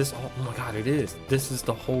 Is this all? Oh my god, it is. This is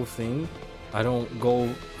the whole thing. I don't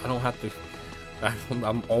have to.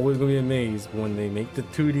 I'm always gonna be amazed when they make the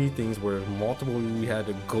 2D things where we had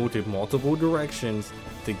to go to multiple directions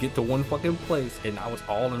to get to one fucking place, and now it's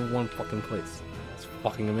all in one fucking place. It's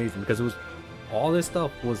fucking amazing, because it was all this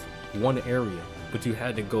stuff was one area, but you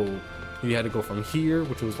had to go from here,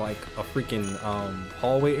 which was like a freaking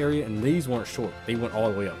hallway area, and these weren't short. They went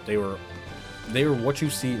all the way up. They were what you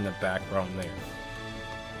see in the background there.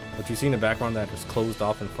 What you see in the background that is closed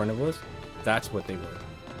off in front of us, that's what they were.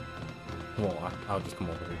 Well, I'll just come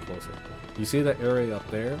over here closer. You see that area up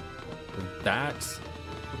there? That's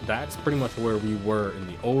pretty much where we were in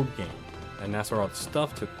the old game, and that's where all the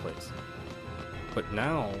stuff took place. But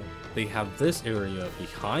now they have this area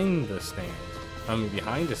behind the stands.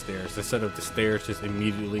 Behind the stairs, instead of the stairs just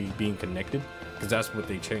immediately being connected, because that's what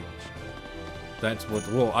they changed. That's what,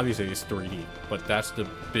 well, obviously it's 3D, but that's the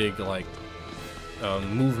big like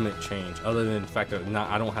movement change. Other than the fact that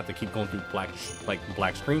I don't have to keep going through black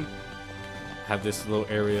screen. Have this little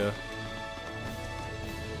area,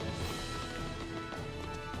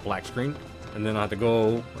 black screen, and then I have to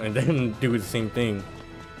go and then do the same thing.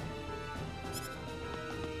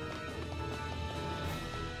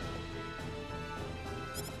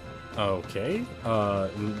 Okay, how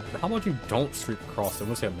about you don't streak across it?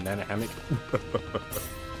 Let's say a banana hammock.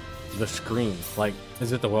 The screen, like,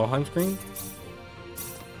 is it the Wilhelm screen?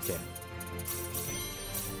 Yeah.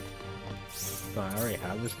 So I already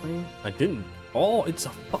have the screen? I didn't. Oh, it's a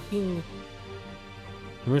fucking...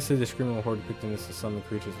 I'm gonna say the screaming horde depicting this as summon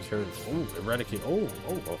creatures and chariots. Oh, eradicate. Oh,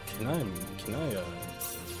 can I,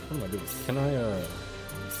 what am I doing? Can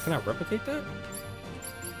I replicate that?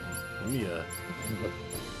 Let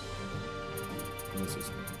me see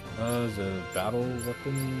something. Is a battle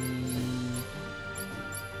weapon.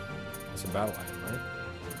 It's a battle item, right?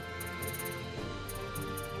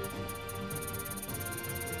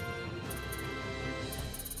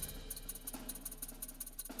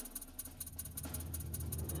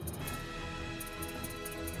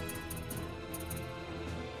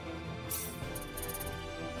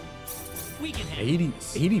 We can handle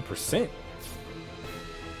 80%.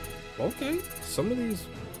 Okay, some of these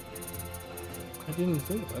I didn't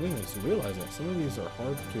even realize that some of these are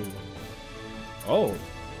hard to. Oh.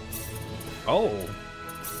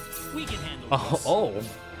 We can handle this.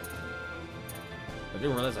 I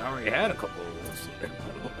didn't realize I already had a couple of those.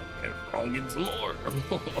 I'll get some more.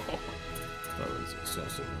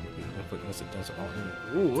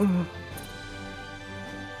 Ooh.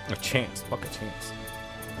 A chance. Fuck a chance.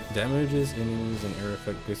 Damages enemies and air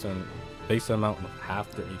effect based on amount of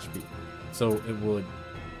half their HP. So it would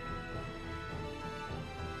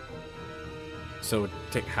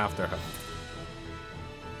take half their health.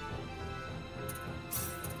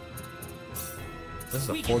 This is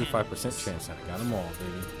a 45% chance that I got them all,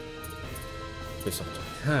 baby. Based on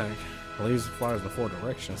attack, laser flies in 4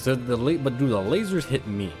 directions. So but do the lasers hit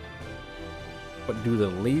me?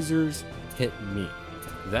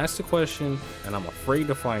 That's the question, and I'm afraid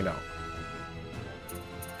to find out.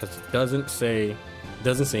 Because it doesn't say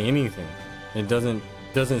anything. It doesn't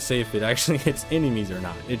say if it actually hits enemies or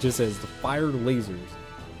not. It just says the fired lasers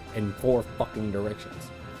in 4 fucking directions.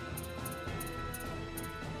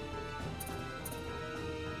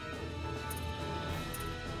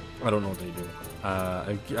 I don't know what they do.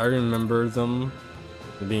 I remember them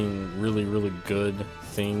being really, really good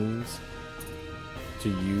things to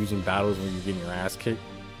use in battles when you're getting your ass kicked.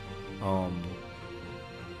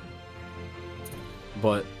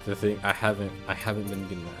 But the thing, I haven't been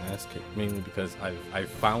getting my ass kicked, mainly because I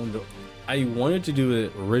found I wanted to do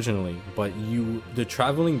it originally, but the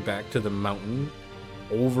traveling back to the mountain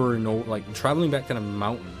over and over, like traveling back to the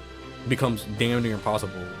mountain becomes damn near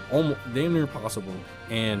impossible, almost damn near impossible,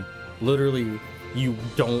 and literally you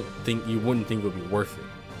wouldn't think it would be worth it.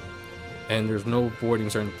 And there's no avoiding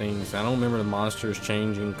certain things. I don't remember the monsters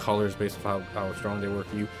changing colors based on how strong they were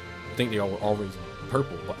for you. I think they all were always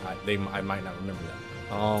purple, but I might not remember that.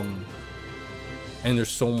 And there's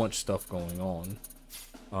so much stuff going on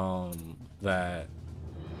that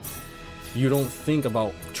you don't think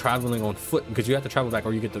about traveling on foot, because you have to travel back,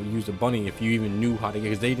 or you get to use the bunny if you even knew how to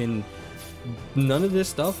get, because none of this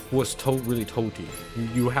stuff was really told to you.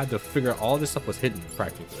 You had to figure out, all this stuff was hidden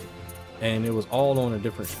practically, and it was all on a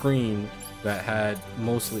different screen that had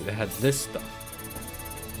this stuff.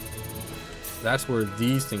 That's where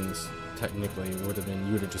these things technically would have been,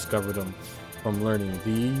 you would have discovered them from learning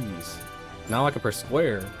these. Now I can press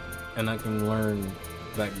square and I can learn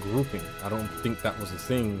that grouping. I don't think that was a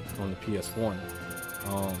thing on the PS1.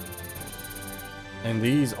 And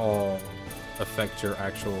these all affect your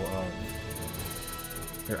actual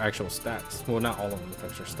stats. Well, not all of them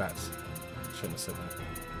affect your stats. Shouldn't have said that.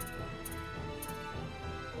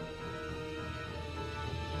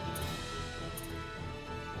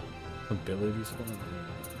 Abilities for them.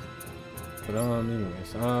 But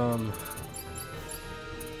anyways, what?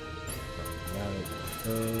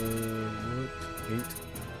 8?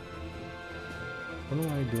 What am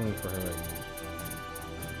I doing for her right now?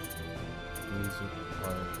 Music,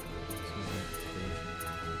 art,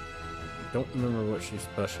 don't remember what she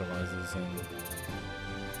specializes in.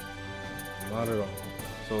 Not at all.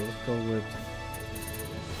 So let's go with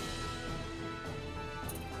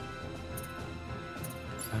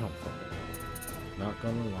I don't fucking know. Not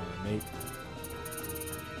gonna lie, mate.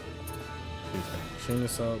 Please don't chain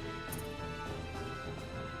this up.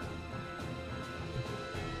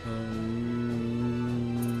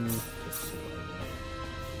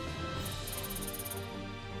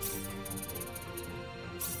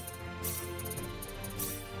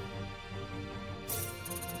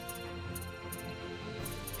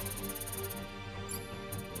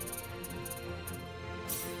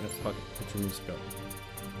 Fuck it, put your music up.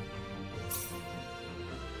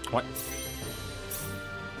 What?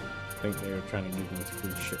 I think they were trying to give me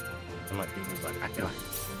free shit. I might be like, I feel like.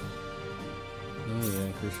 Yeah,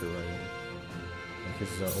 increase your writing.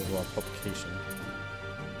 Increases our overall publication.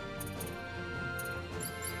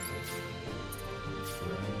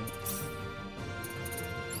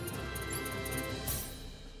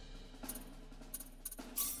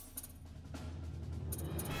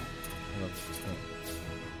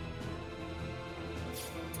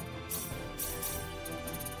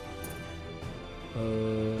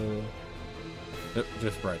 Yep,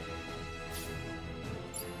 just right.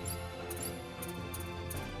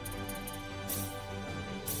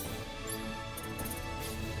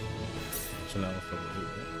 So now it's over here.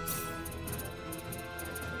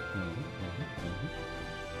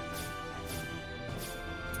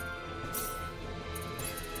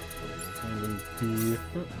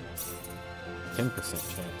 Different.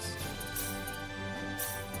 10% chance.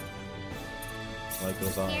 I like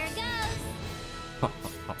those odds. Here it goes.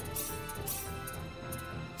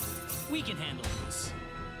 We can handle this.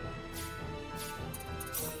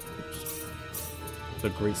 The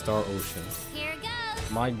Great Star Ocean. Here it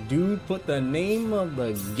goes. My dude put the name of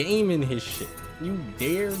the game in his shit. You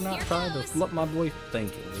dare not Here try to goes. flip my boy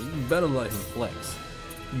thinking. You better let him flex.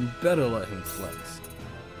 You better let him flex.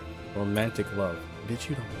 Romantic love. Bitch,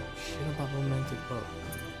 you don't know shit about romantic love.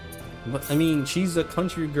 But I mean, she's a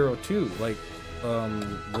country girl too. Like,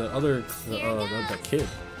 the kid.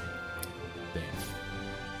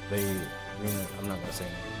 Damn. I'm not gonna say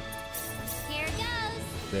anything. Here it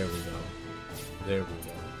goes. There we go. There we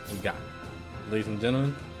go. We got it. Ladies and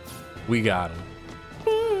gentlemen, we got him.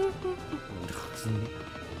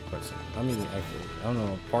 I mean, actually, I don't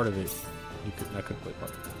know. Part of it, I could play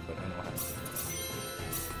part of it, but I don't know how to.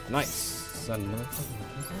 Nice. Is that another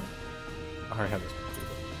fucking I already have this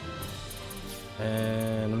one.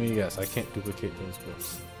 And let me guess, I can't duplicate those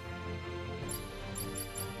books.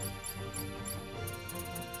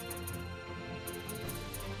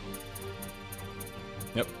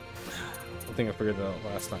 Yep. I think I figured that out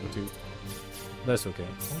last time too. That's okay.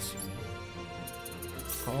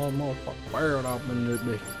 Oh, motherfucker, fire it up in this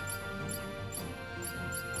bitch.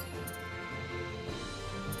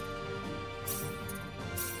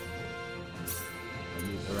 I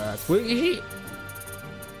need the right quick hit.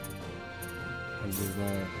 I'm just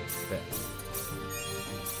going that.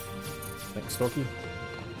 Thanks, Storky.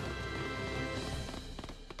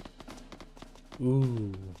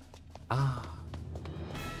 Ooh. Ah.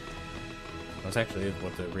 That's actually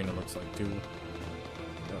what the arena looks like too.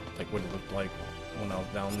 Yeah, like what it looked like when I was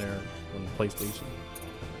down there on the PlayStation.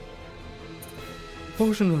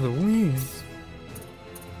 Potion of the Winds.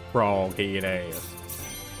 Froggy ass.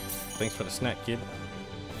 Thanks for the snack, kid.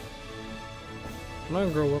 When I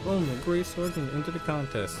grow up, I'm a great sword and enter the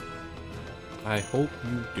contest. I hope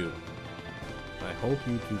you do. I hope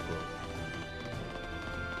you do, bro.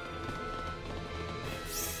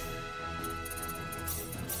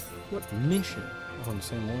 What mission? Oh, the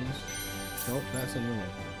same ones? Nope, that's a new one.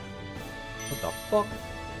 What the fuck?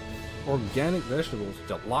 Organic vegetables,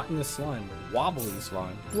 gelatinous slime, wobbly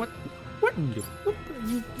slime. What are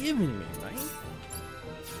you giving me, man?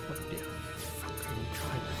 What the fuck are you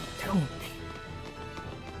trying to tell me?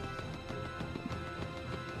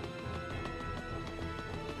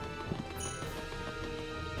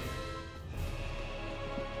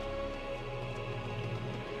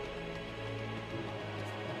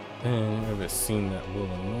 And I have a scene that will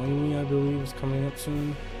annoy me, I believe, is coming up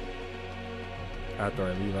soon. After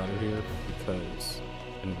I leave out of here, because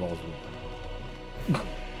it involves me.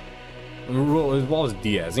 It involves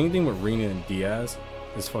Diaz. Anything with Rena and Diaz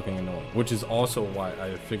is fucking annoying. Which is also why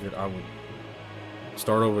I figured I would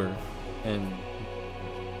start over and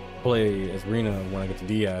play as Rena when I get to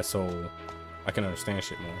Diaz, so I can understand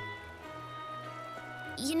shit more.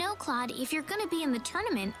 You know, Claude, if you're gonna be in the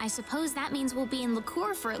tournament, I suppose that means we'll be in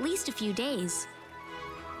Lacuer for at least a few days.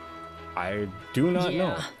 I do not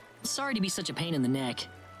know. Sorry to be such a pain in the neck.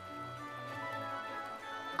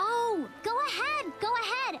 Oh, go ahead, go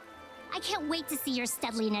ahead. I can't wait to see your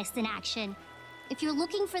Studliness in action. If you're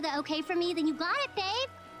looking for the okay from me, then you got it, babe.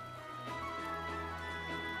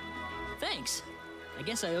 Thanks. I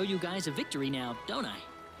guess I owe you guys a victory now, don't I?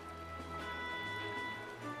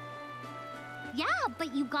 Yeah,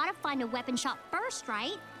 but you gotta find a weapon shop first,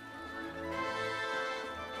 right?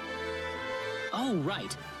 Oh,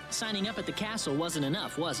 right. Signing up at the castle wasn't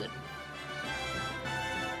enough, was it?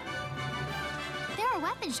 There are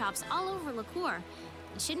weapon shops all over Lacuer.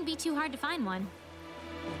 It shouldn't be too hard to find one.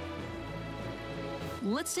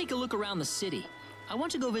 Let's take a look around the city. I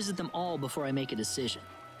want to go visit them all before I make a decision.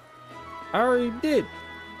 I already did,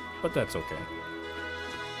 but that's okay.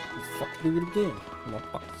 Fuck, do it again.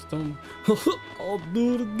 I'll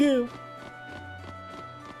do it again.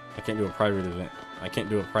 I can't do a private event. I can't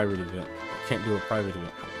do a private event. I can't do a private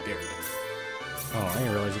event. How dare you? Oh, I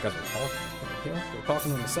didn't realize you guys were talking. They were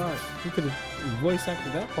talking on the side. You could have voice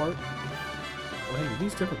acted that part. Oh, hey, are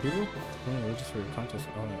these different people? Oh, they're just for the contest.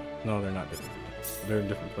 Oh, no, they're not different. They're in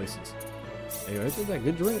different places. Hey, isn't that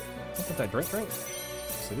good drink? Look at that drink.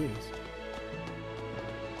 Yes, it is.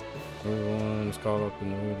 Everyone's caught up in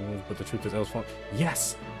the ruins, but the truth is, El's fun.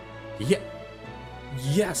 Yes! Yeah!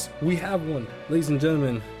 Yes! We have one! Ladies and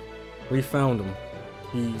gentlemen, we found him.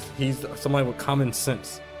 He's somebody with common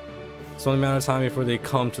sense. It's only a matter of time before they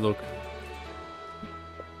come to look.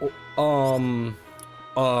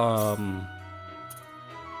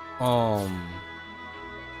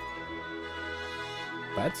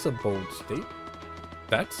 That's a bold statement.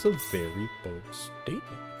 That's a very bold statement.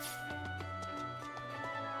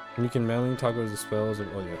 You can manually toggle the spells.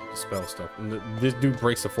 Oh yeah, the spell stuff. And this dude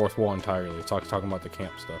breaks the fourth wall entirely. Talking about the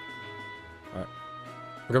camp stuff. All right.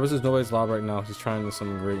 Regardless, there's nobody's loud right now. He's trying to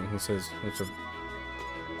something great, and he says,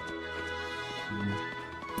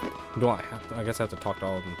 "Do I have to? I guess I have to talk to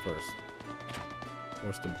all of them first."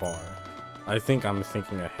 Where's the bar? I think I'm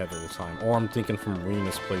thinking ahead of the time, or I'm thinking from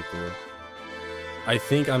Rena's playthrough. I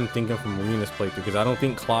think I'm thinking from Rena's playthrough because I don't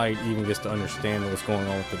think Clyde even gets to understand what's going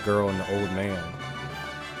on with the girl and the old man.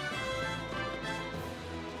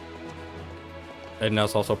 And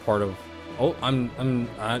that's also part of. Oh,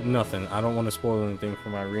 nothing. I don't want to spoil anything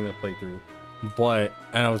from my Arena playthrough, but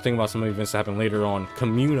and I was thinking about some events that happen later on.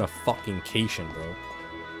 Communication, bro.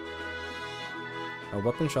 Our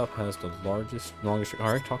weapon shop has the longest. I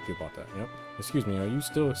already talked to you about that. Yep. Excuse me. Are you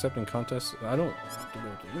still accepting contests? I don't have to go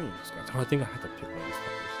to any of these guys. Oh, I think I have to pick one of these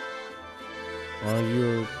fuckers. Are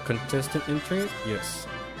you a contestant entry? Yes.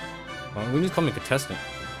 We just call me contestant.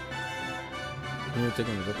 You're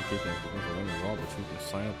taking the replication of the winning wall, but you can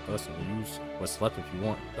sign up with us and use what's left if you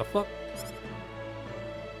want. The fuck?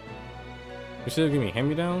 You should have given me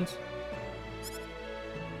hand-me-downs?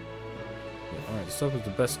 All right, this stuff is the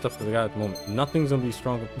best stuff that I got at the moment. Nothing's gonna be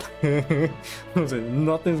stronger.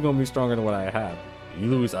 Nothing's gonna be stronger than what I have. You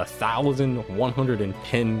lose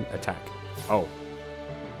 1,110 attack. Oh.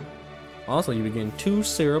 Also, you begin 2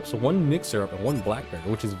 syrups, 1 mixed syrup, and 1 blackberry,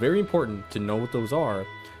 which is very important to know what those are.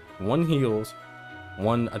 1 heals,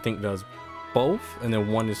 1 I think does both, and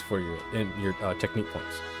then 1 is for your technique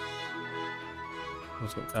points.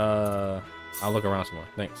 Let's go. I'll look around some more.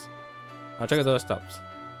 Thanks. I'll check out the other stops.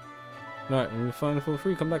 Alright, when you find it for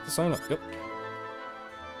free, come back to sign up. Yep.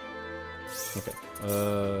 Okay.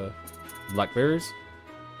 Blackberries?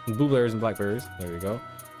 Blueberries and blackberries. There we go.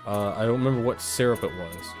 I don't remember what syrup it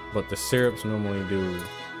was, but the syrups normally do.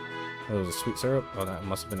 Oh, it was a sweet syrup? Oh, that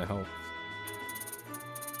must have been a health.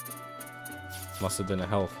 Must have been a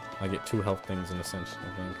health. I get 2 health things in a sense, I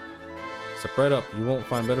think. Spread up. You won't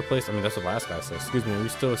find better place. I mean, that's what the last guy said. Excuse me, are you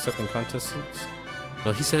still accepting contestants?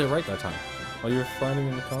 No, he said it right that time. Oh, you're fighting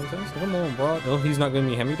in the contest? Come on, bro. Oh, he's not giving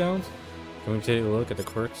me hand-me-downs? Can we take a look at the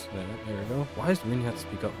quirks? There we go. Why does the menu have to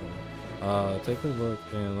speak up for me? Take a look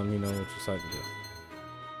and let me know what you decide to do.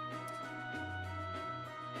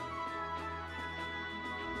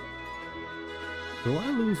 Do I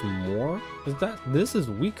lose more? This is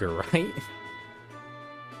weaker, right?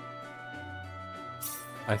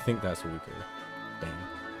 I think that's weaker. Dang.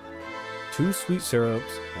 2 sweet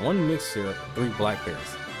syrups, 1 mixed syrup, 3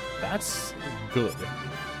 blackberries. That's good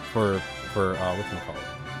for whatchamacallit,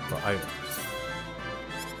 for items.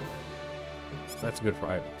 That's good for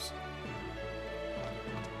items.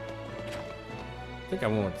 I think I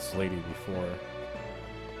went with this lady before.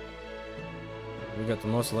 We got the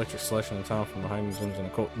most electric selection in town from behind museums and a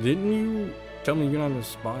coat. Didn't you tell me you're not even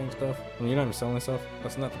buying stuff? I mean, you're not even selling stuff?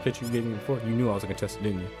 That's not the pitch you gave me before. You knew I was a contestant,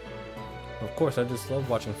 didn't you? Of course, I just love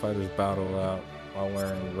watching fighters battle out while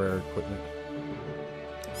wearing rare equipment.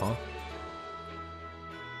 Huh?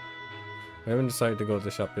 We haven't decided to go to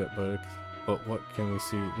the shop yet, but what can we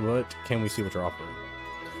see? What can we see what you're offering?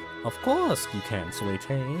 Of course you can, sweetie. As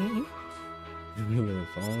long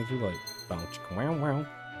as you like bounce. Wow, wow.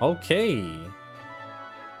 Okay.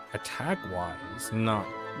 Attack wise, not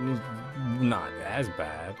as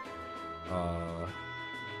bad.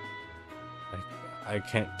 I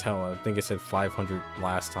can't tell. I think it said 500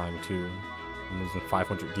 last time too. I'm losing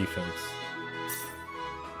 500 defense.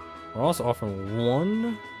 We're also offering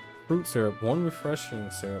 1 fruit syrup, 1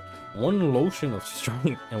 refreshing syrup, 1 lotion of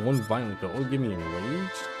strength, and 1 violent pill. Oh, give me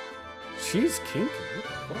enraged. She's kinky. What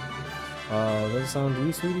the fuck? Does it sound to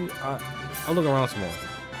you, sweetie? I'll look around some more.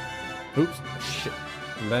 Oops, shit.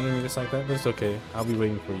 Abandoned me just like that, but it's okay. I'll be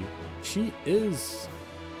waiting for you. She's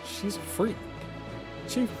a freak.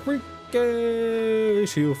 She freaky.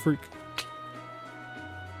 She a freak.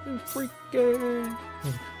 She freaky.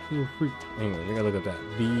 She a freak. Anyway, you gotta look at that.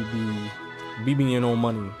 BB and no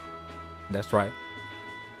money. That's right.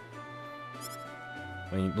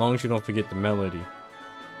 As long as you don't forget the melody.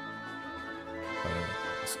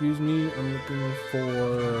 Excuse me, I'm looking for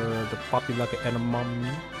the poppy like an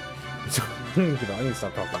edamame. I need to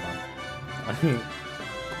stop talking about it.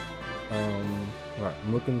 Right,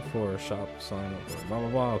 I'm looking for a shop sign up or blah blah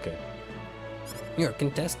blah. Okay. You're a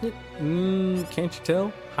contestant? Can't you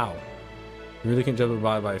tell? How? You really can't judge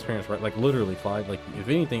by experience, right? Like literally, Clyde. Like if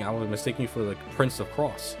anything, I would have mistaken you for like Prince of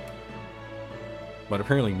Cross. But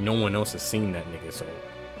apparently no one else has seen that nigga, so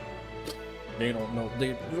they don't know.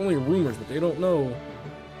 There's only rumors, but they don't know.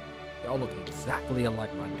 Y'all look exactly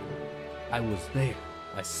alike, my dude. I was there.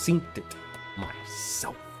 I synced it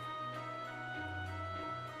myself.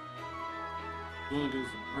 You wanna do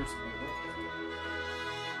some personal work?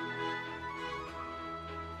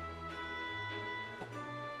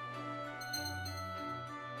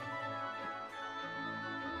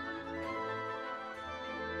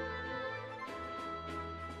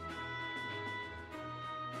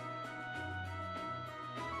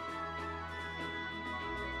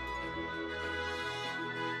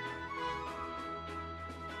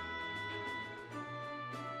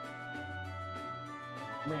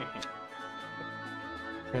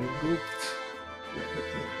 And good.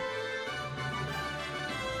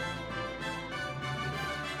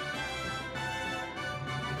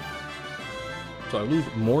 So I lose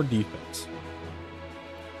more defense.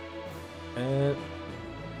 And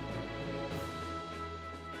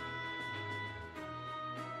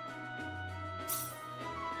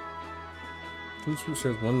two sweet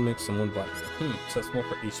shares, 1 mix, and 1 black. So that's more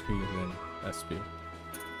for HP than SP.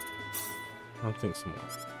 I'll think some more.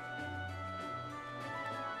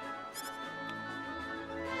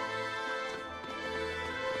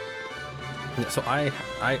 So I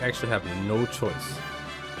actually have no choice.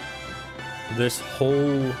 This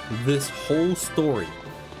whole story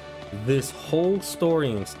this whole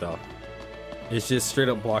story and stuff is just straight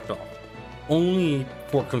up blocked off, only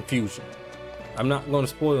for confusion. I'm not going to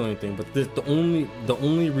spoil anything, but the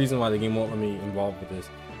only reason why the game won't let me involved with this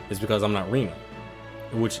is because I'm not Reno,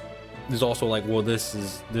 which is also like, well, this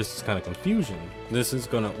is kind of confusion. This is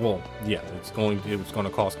gonna, well, yeah, it's going to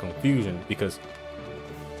cause confusion because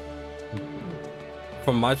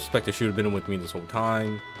from my perspective, she would have been with me this whole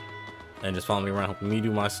time and just following me around, helping me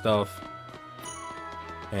do my stuff.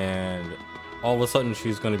 And all of a sudden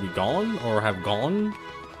she's going to be gone or have gone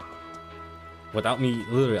without me.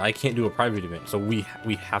 Literally, I can't do a private event. So we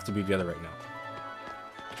have to be together right now.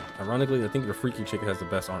 Ironically, I think the freaky chick has the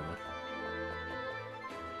best armor.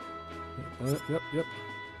 Yep.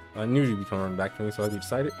 I knew you'd be coming back to me, so I'd be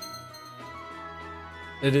excited.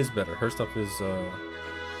 It is better. Her stuff is better.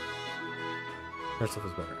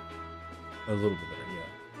 A little bit better, yeah.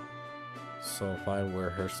 So if I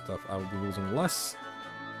wear her stuff, I would be losing less.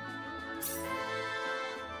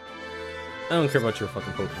 I don't care about your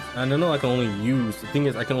fucking potions. And I know I can only use, the thing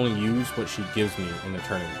is, I can only use what she gives me in the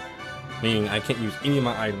tournament. Meaning I can't use any of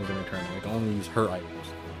my items in the tournament. I can only use her items.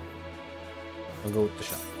 I'll go with the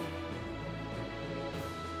shop.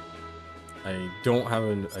 I don't have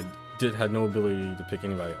had no ability to pick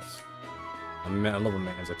anybody else. I love a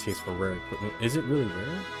man has a taste for rare equipment. Is it really rare?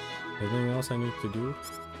 Is there anything else I need to do?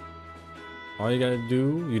 All you gotta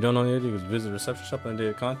do, you don't know anything, is visit the reception shop on the day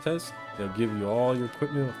of the contest. They'll give you all your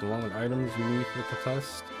equipment with along with items you need for the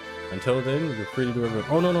contest. Until then, you're free to do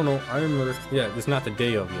everything. Oh no, I remember. Yeah, it's not the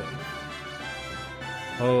day of yet.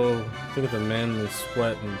 Oh, think of the manly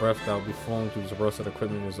sweat and breath that will be flowing through this roasted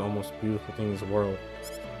equipment is the most beautiful thing in this world.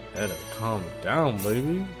 Better calm down,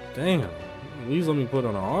 baby. Damn. At least let me put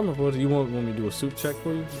on an armor for it. You want me to do a suit check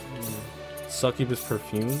for you? Succubus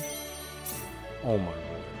perfume. Oh my lord.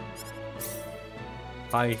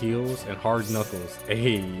 High heels and hard knuckles.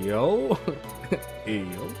 Hey yo. Hey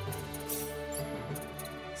yo.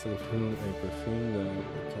 So perfume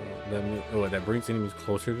that brings enemies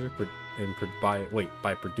closer to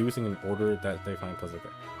by producing an order that they find pleasant.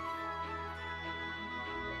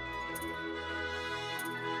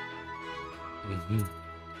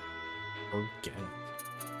 Organic.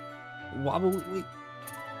 Wobble. Wait.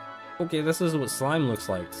 Okay, this is what slime looks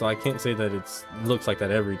like, so I can't say that it looks like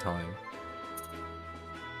that every time.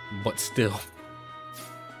 But still.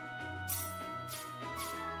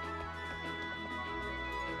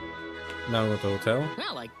 Now we're at the hotel.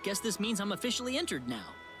 Well, I guess this means I'm officially entered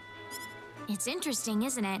now. It's interesting,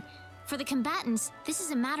 isn't it? For the combatants, this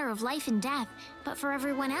is a matter of life and death, but for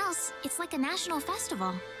everyone else, it's like a national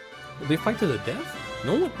festival. They fight to the death?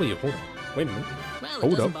 No one. Wait, hold on. Wait a minute. Well,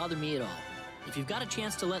 it doesn't bother me at all. If you've got a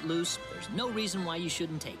chance to let loose, there's no reason why you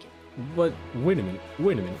shouldn't take it. But wait a minute.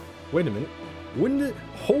 Wouldn't it?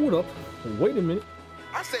 Hold up. Wait a minute.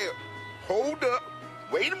 I said, hold up.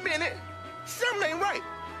 Wait a minute. Something ain't right.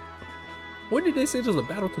 When did they say it was a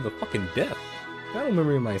battle to the fucking death? I don't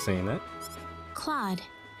remember anybody saying that. Claude.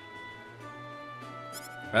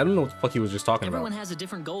 I don't know what the fuck he was just talking about. Everyone has a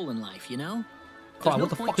different goal in life, you know? Claude, what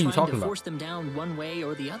the fuck are you talking about? Force them down one way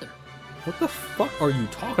or the other. What the fuck are you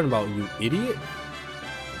talking about, you idiot?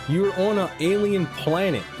 You're on an alien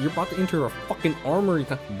planet. You're about to enter a fucking armory.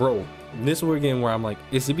 Bro, this is again where I'm like,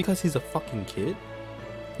 is it because he's a fucking kid?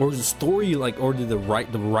 Or is the story like, or did the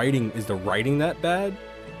writing that bad?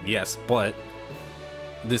 Yes, but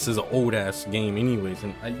this is an old ass game anyways,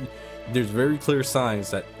 and there's very clear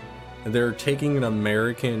signs that they're taking an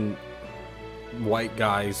American white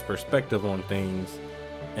guy's perspective on things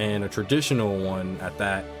and a traditional one at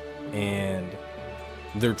that, and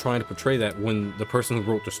they're trying to portray that when the person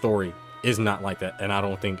who wrote the story is not like that. And I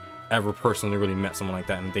don't think ever personally really met someone like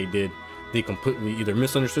that, and they completely either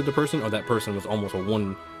misunderstood the person or that person was almost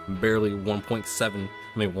barely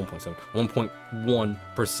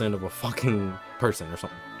 1.1% of a fucking person or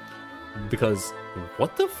something. Because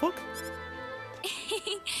what the fuck?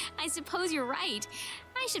 I suppose you're right.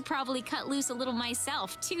 I should probably cut loose a little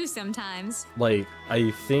myself too sometimes. Like,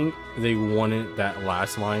 I think they wanted that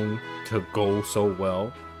last line to go so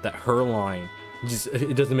well that her line just,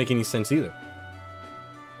 it doesn't make any sense either.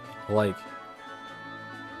 Like,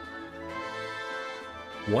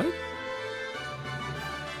 what?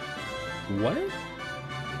 What?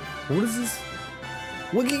 What is this?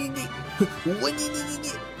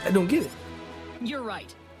 I don't get it. You're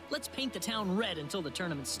right. Let's paint the town red until the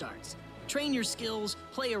tournament starts. Train your skills,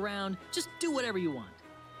 play around, just do whatever you want.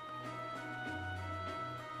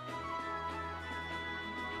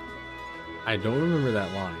 I don't remember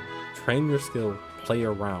that line. Train your skill, play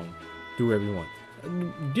around, do whatever you want.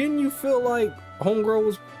 Didn't you feel like Homegirl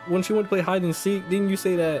was, when she went to play hide and seek, didn't you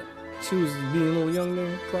say that She was being a little young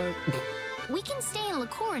there, Clyde. We can stay in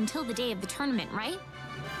Lacuer until the day of the tournament, right?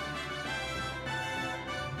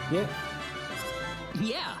 Yeah.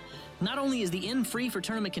 Yeah. Not only is the inn free for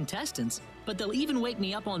tournament contestants, but they'll even wake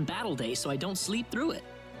me up on battle day so I don't sleep through it.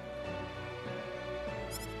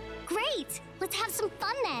 Great! Let's have some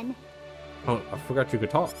fun then. Oh, I forgot you could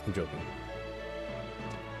talk. I'm joking.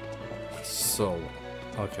 So,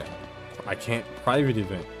 okay. I can't private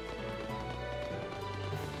event.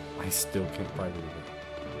 I still can't private event.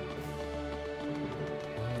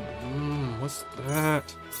 What's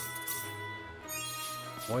that?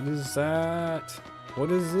 What is that? What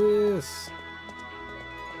is this?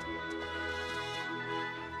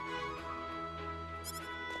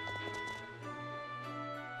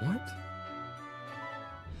 What?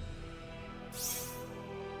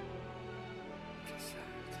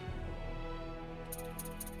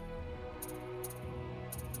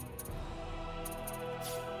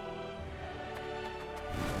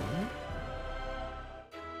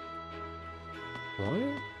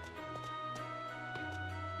 What?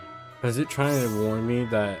 Is it trying to warn me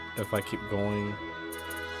that if I keep going,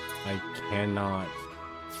 I cannot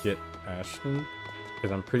get Ashton?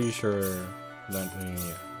 Because I'm pretty sure that,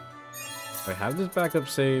 yeah. I have this backup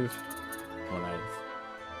save when I've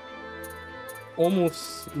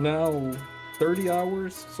almost now 30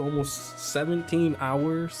 hours, so almost 17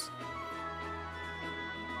 hours.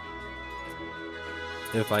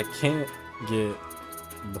 If I can't get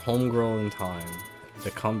the homegirl in time to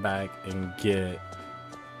come back and get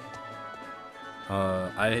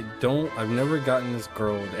I've never gotten this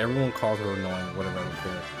girl, everyone calls her annoying, whatever, I don't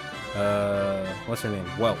care. What's her name?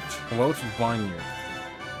 Welch Vineyard.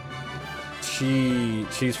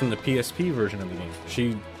 She's from the PSP version of the game.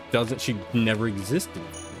 She never existed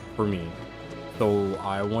for me, so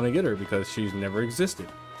I want to get her because she's never existed.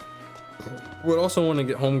 Would also want to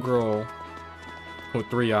get homegirl with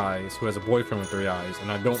 3 eyes, who has a boyfriend with 3 eyes,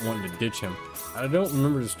 and I don't want to ditch him. I don't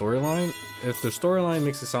remember the storyline. If the storyline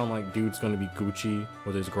makes it sound like dude's gonna be Gucci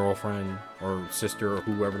with his girlfriend or sister or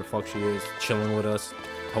whoever the fuck she is, chilling with us,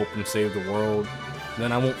 helping save the world,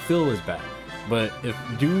 then I won't feel as bad. But if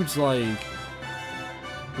dude's like,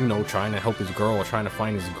 you know, trying to help his girl or trying to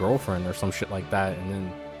find his girlfriend or some shit like that, and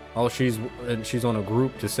then oh, she's on a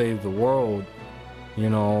group to save the world, you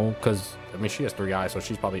know, because I mean she has 3 eyes, so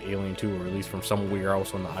she's probably alien too, or at least from somewhere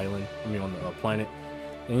else on the island, I mean on the planet.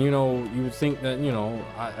 And you know, you would think that, you know,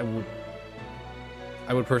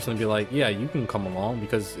 I would personally be like, yeah, you can come along,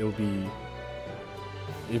 because it would be,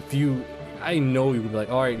 if you, I know you would be like,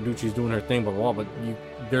 all right, dude, she's doing her thing, blah blah, but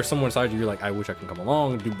there's someone inside you, you're like, I wish I can come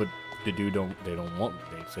along, dude, but the dude they don't want,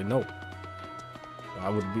 they say no. I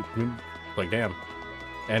would be like, damn,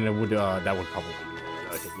 and it would that would probably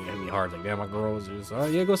hit me hard, like, damn, my girl is just,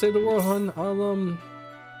 yeah, go save the world, hun.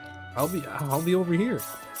 I'll be over here.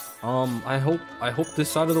 I hope this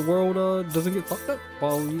side of the world doesn't get fucked up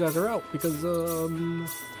while you guys are out, because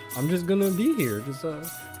I'm just gonna be here, just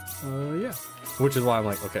yeah. Which is why I'm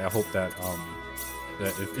like, okay, I hope that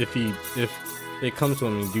that if it comes to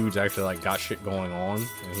him and dude's actually like got shit going on,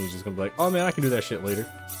 and he's just gonna be like, oh man, I can do that shit later,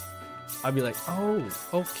 I'd be like, oh,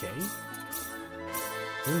 okay,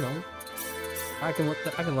 you know, I can let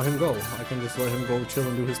him go. I can just let him go chill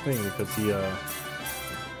and do his thing, because he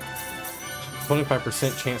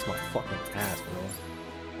 25% chance my fucking ass,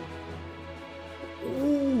 bro.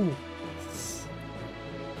 Ooh.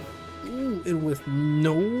 Ooh, and with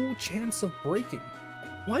no chance of breaking.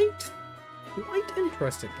 Quite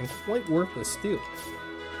interesting and quite worth the steal.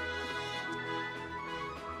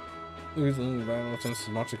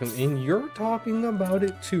 And you're talking about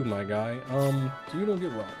it too, my guy. You don't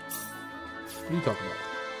get robbed. What are you talking about?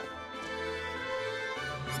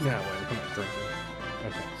 Nah, wait, come on, drink it.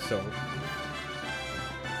 Okay, so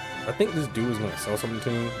I think this dude is gonna sell something to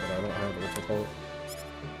me, but I don't have the what's called.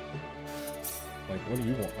 Like, what do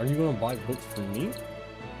you want? Are you gonna buy books from me?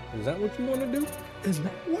 Is that what you want to do? Is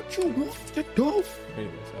that what you want to do?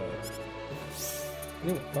 Anyways, I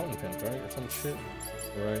think fountain pens, right, or some shit.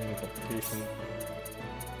 Writing, publication.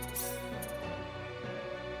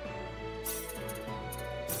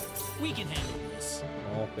 We can handle this.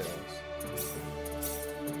 All fails.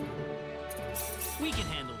 We can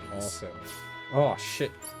handle All this. fails. Oh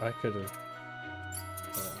shit! I could have.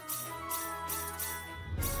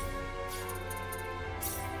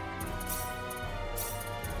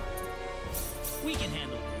 We can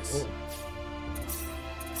handle this. Oh,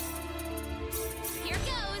 Here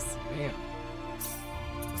goes. damn.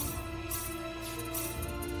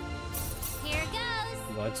 Here goes.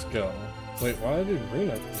 Let's go. Wait, why did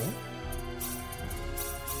Rena? What?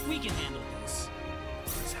 We can handle this.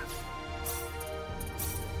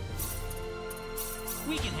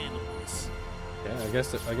 We can handle this. Yeah, I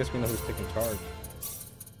guess we know who's taking charge.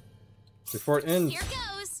 Before it ends. Here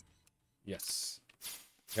goes. Yes.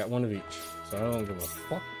 Got one of each. So I don't give a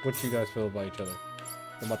fuck what you guys feel about each other.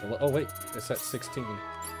 I'm about to oh wait, it's at 16.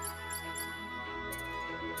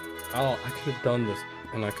 Oh, I could have done this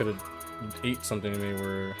and I could have ate something to me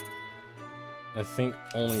where I think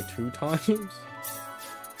only 2 times.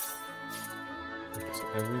 Okay, so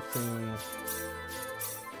everything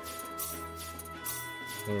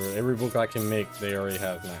or every book I can make, they already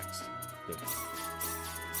have maxed. Good.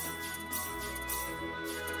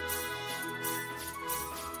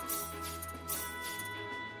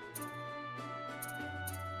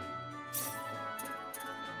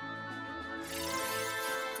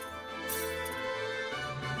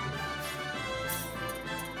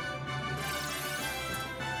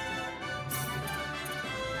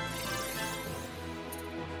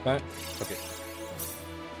 Back? Okay.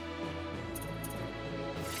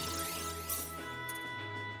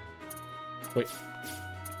 Wait.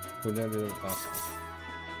 What did I do last time?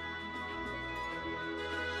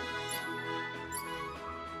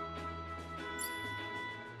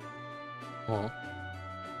 Huh?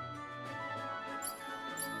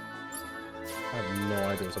 I have no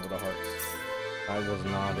idea what's up with the hearts. I was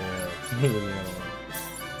not there.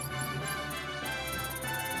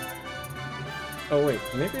 Oh wait,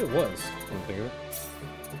 maybe it was. Come to think of it.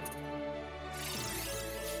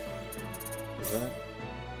 Is that?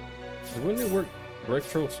 Wouldn't it work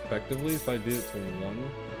retrospectively if I did it to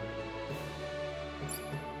 1?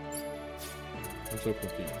 I'm so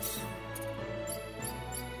confused.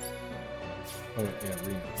 Oh yeah,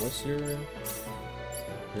 read. What's your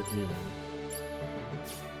even?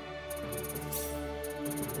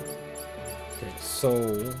 Okay,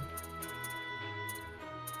 so.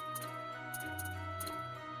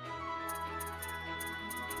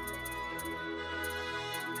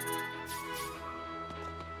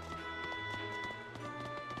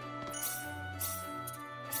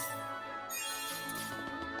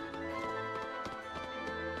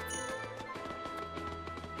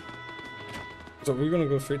 So we're gonna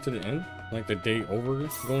go straight to the end? Like the day over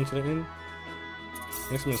going to the end?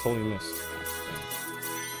 Next one is Holy Mist.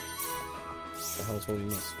 What the hell is Holy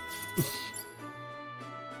Mist?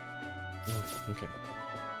 Oh, okay.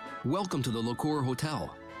 Welcome to the Lacuer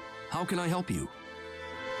Hotel. How can I help you?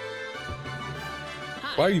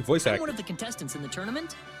 Hi, Why are you voice I'm acting? one of the contestants in the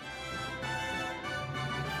tournament.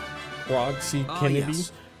 Claude C. Kennedy?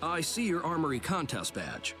 Yes. I see your armory contest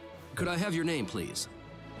badge. Could I have your name, please?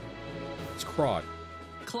 It's Claude.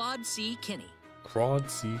 Claude C. Kinney. Claude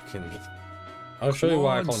C. Kennedy. I'll show you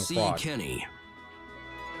why I call him C. Claude. Kenny.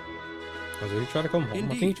 Oh, did he try to call him home? I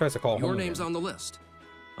think he tries to call home. Your name's again. on the list.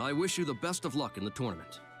 I wish you the best of luck in the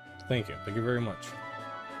tournament. Thank you. Thank you very much.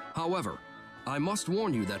 However, I must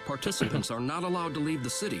warn you that participants are not allowed to leave the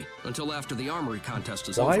city until after the armory contest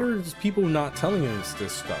is Why over. are people not telling us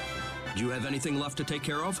this stuff? Do you have anything left to take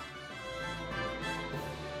care of?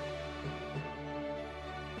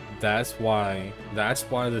 That's why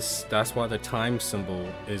the time symbol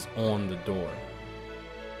is on the door.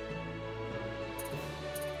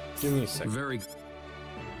 Give me a second. Very.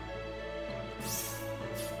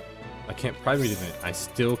 I can't private event. I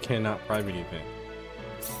still cannot private event.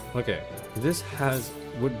 Okay, this has,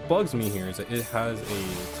 what bugs me here is that it has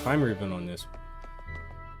a timer event on this,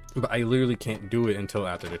 but I literally can't do it until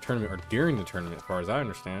after the tournament or during the tournament, as far as I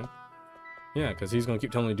understand. Yeah, because he's gonna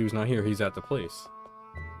keep telling me dude's not here. He's at the place.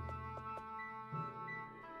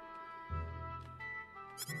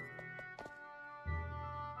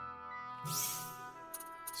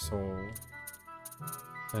 So,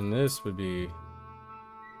 and this would be,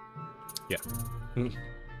 yeah.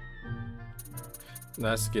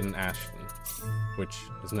 That's getting Ashton, which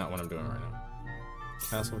is not what I'm doing right now.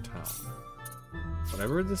 Castle Town.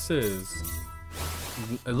 Whatever this is,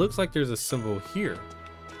 it looks like there's a symbol here.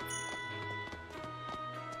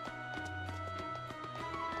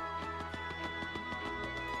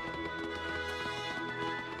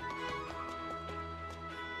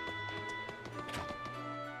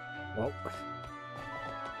 Well.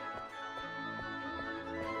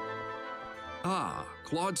 Ah,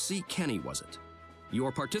 Claude C. Kenny, was it?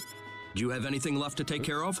 Your Do you have anything left to take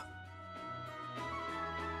care of?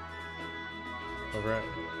 Alright.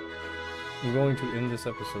 I'm going to end this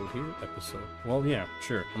episode here. Well, yeah,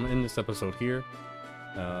 sure. I'm gonna end this episode here.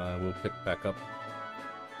 We'll pick back up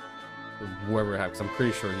wherever it happens. I'm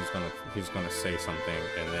pretty sure he's gonna say something,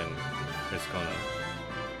 and then there's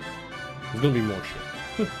gonna be more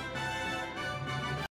shit.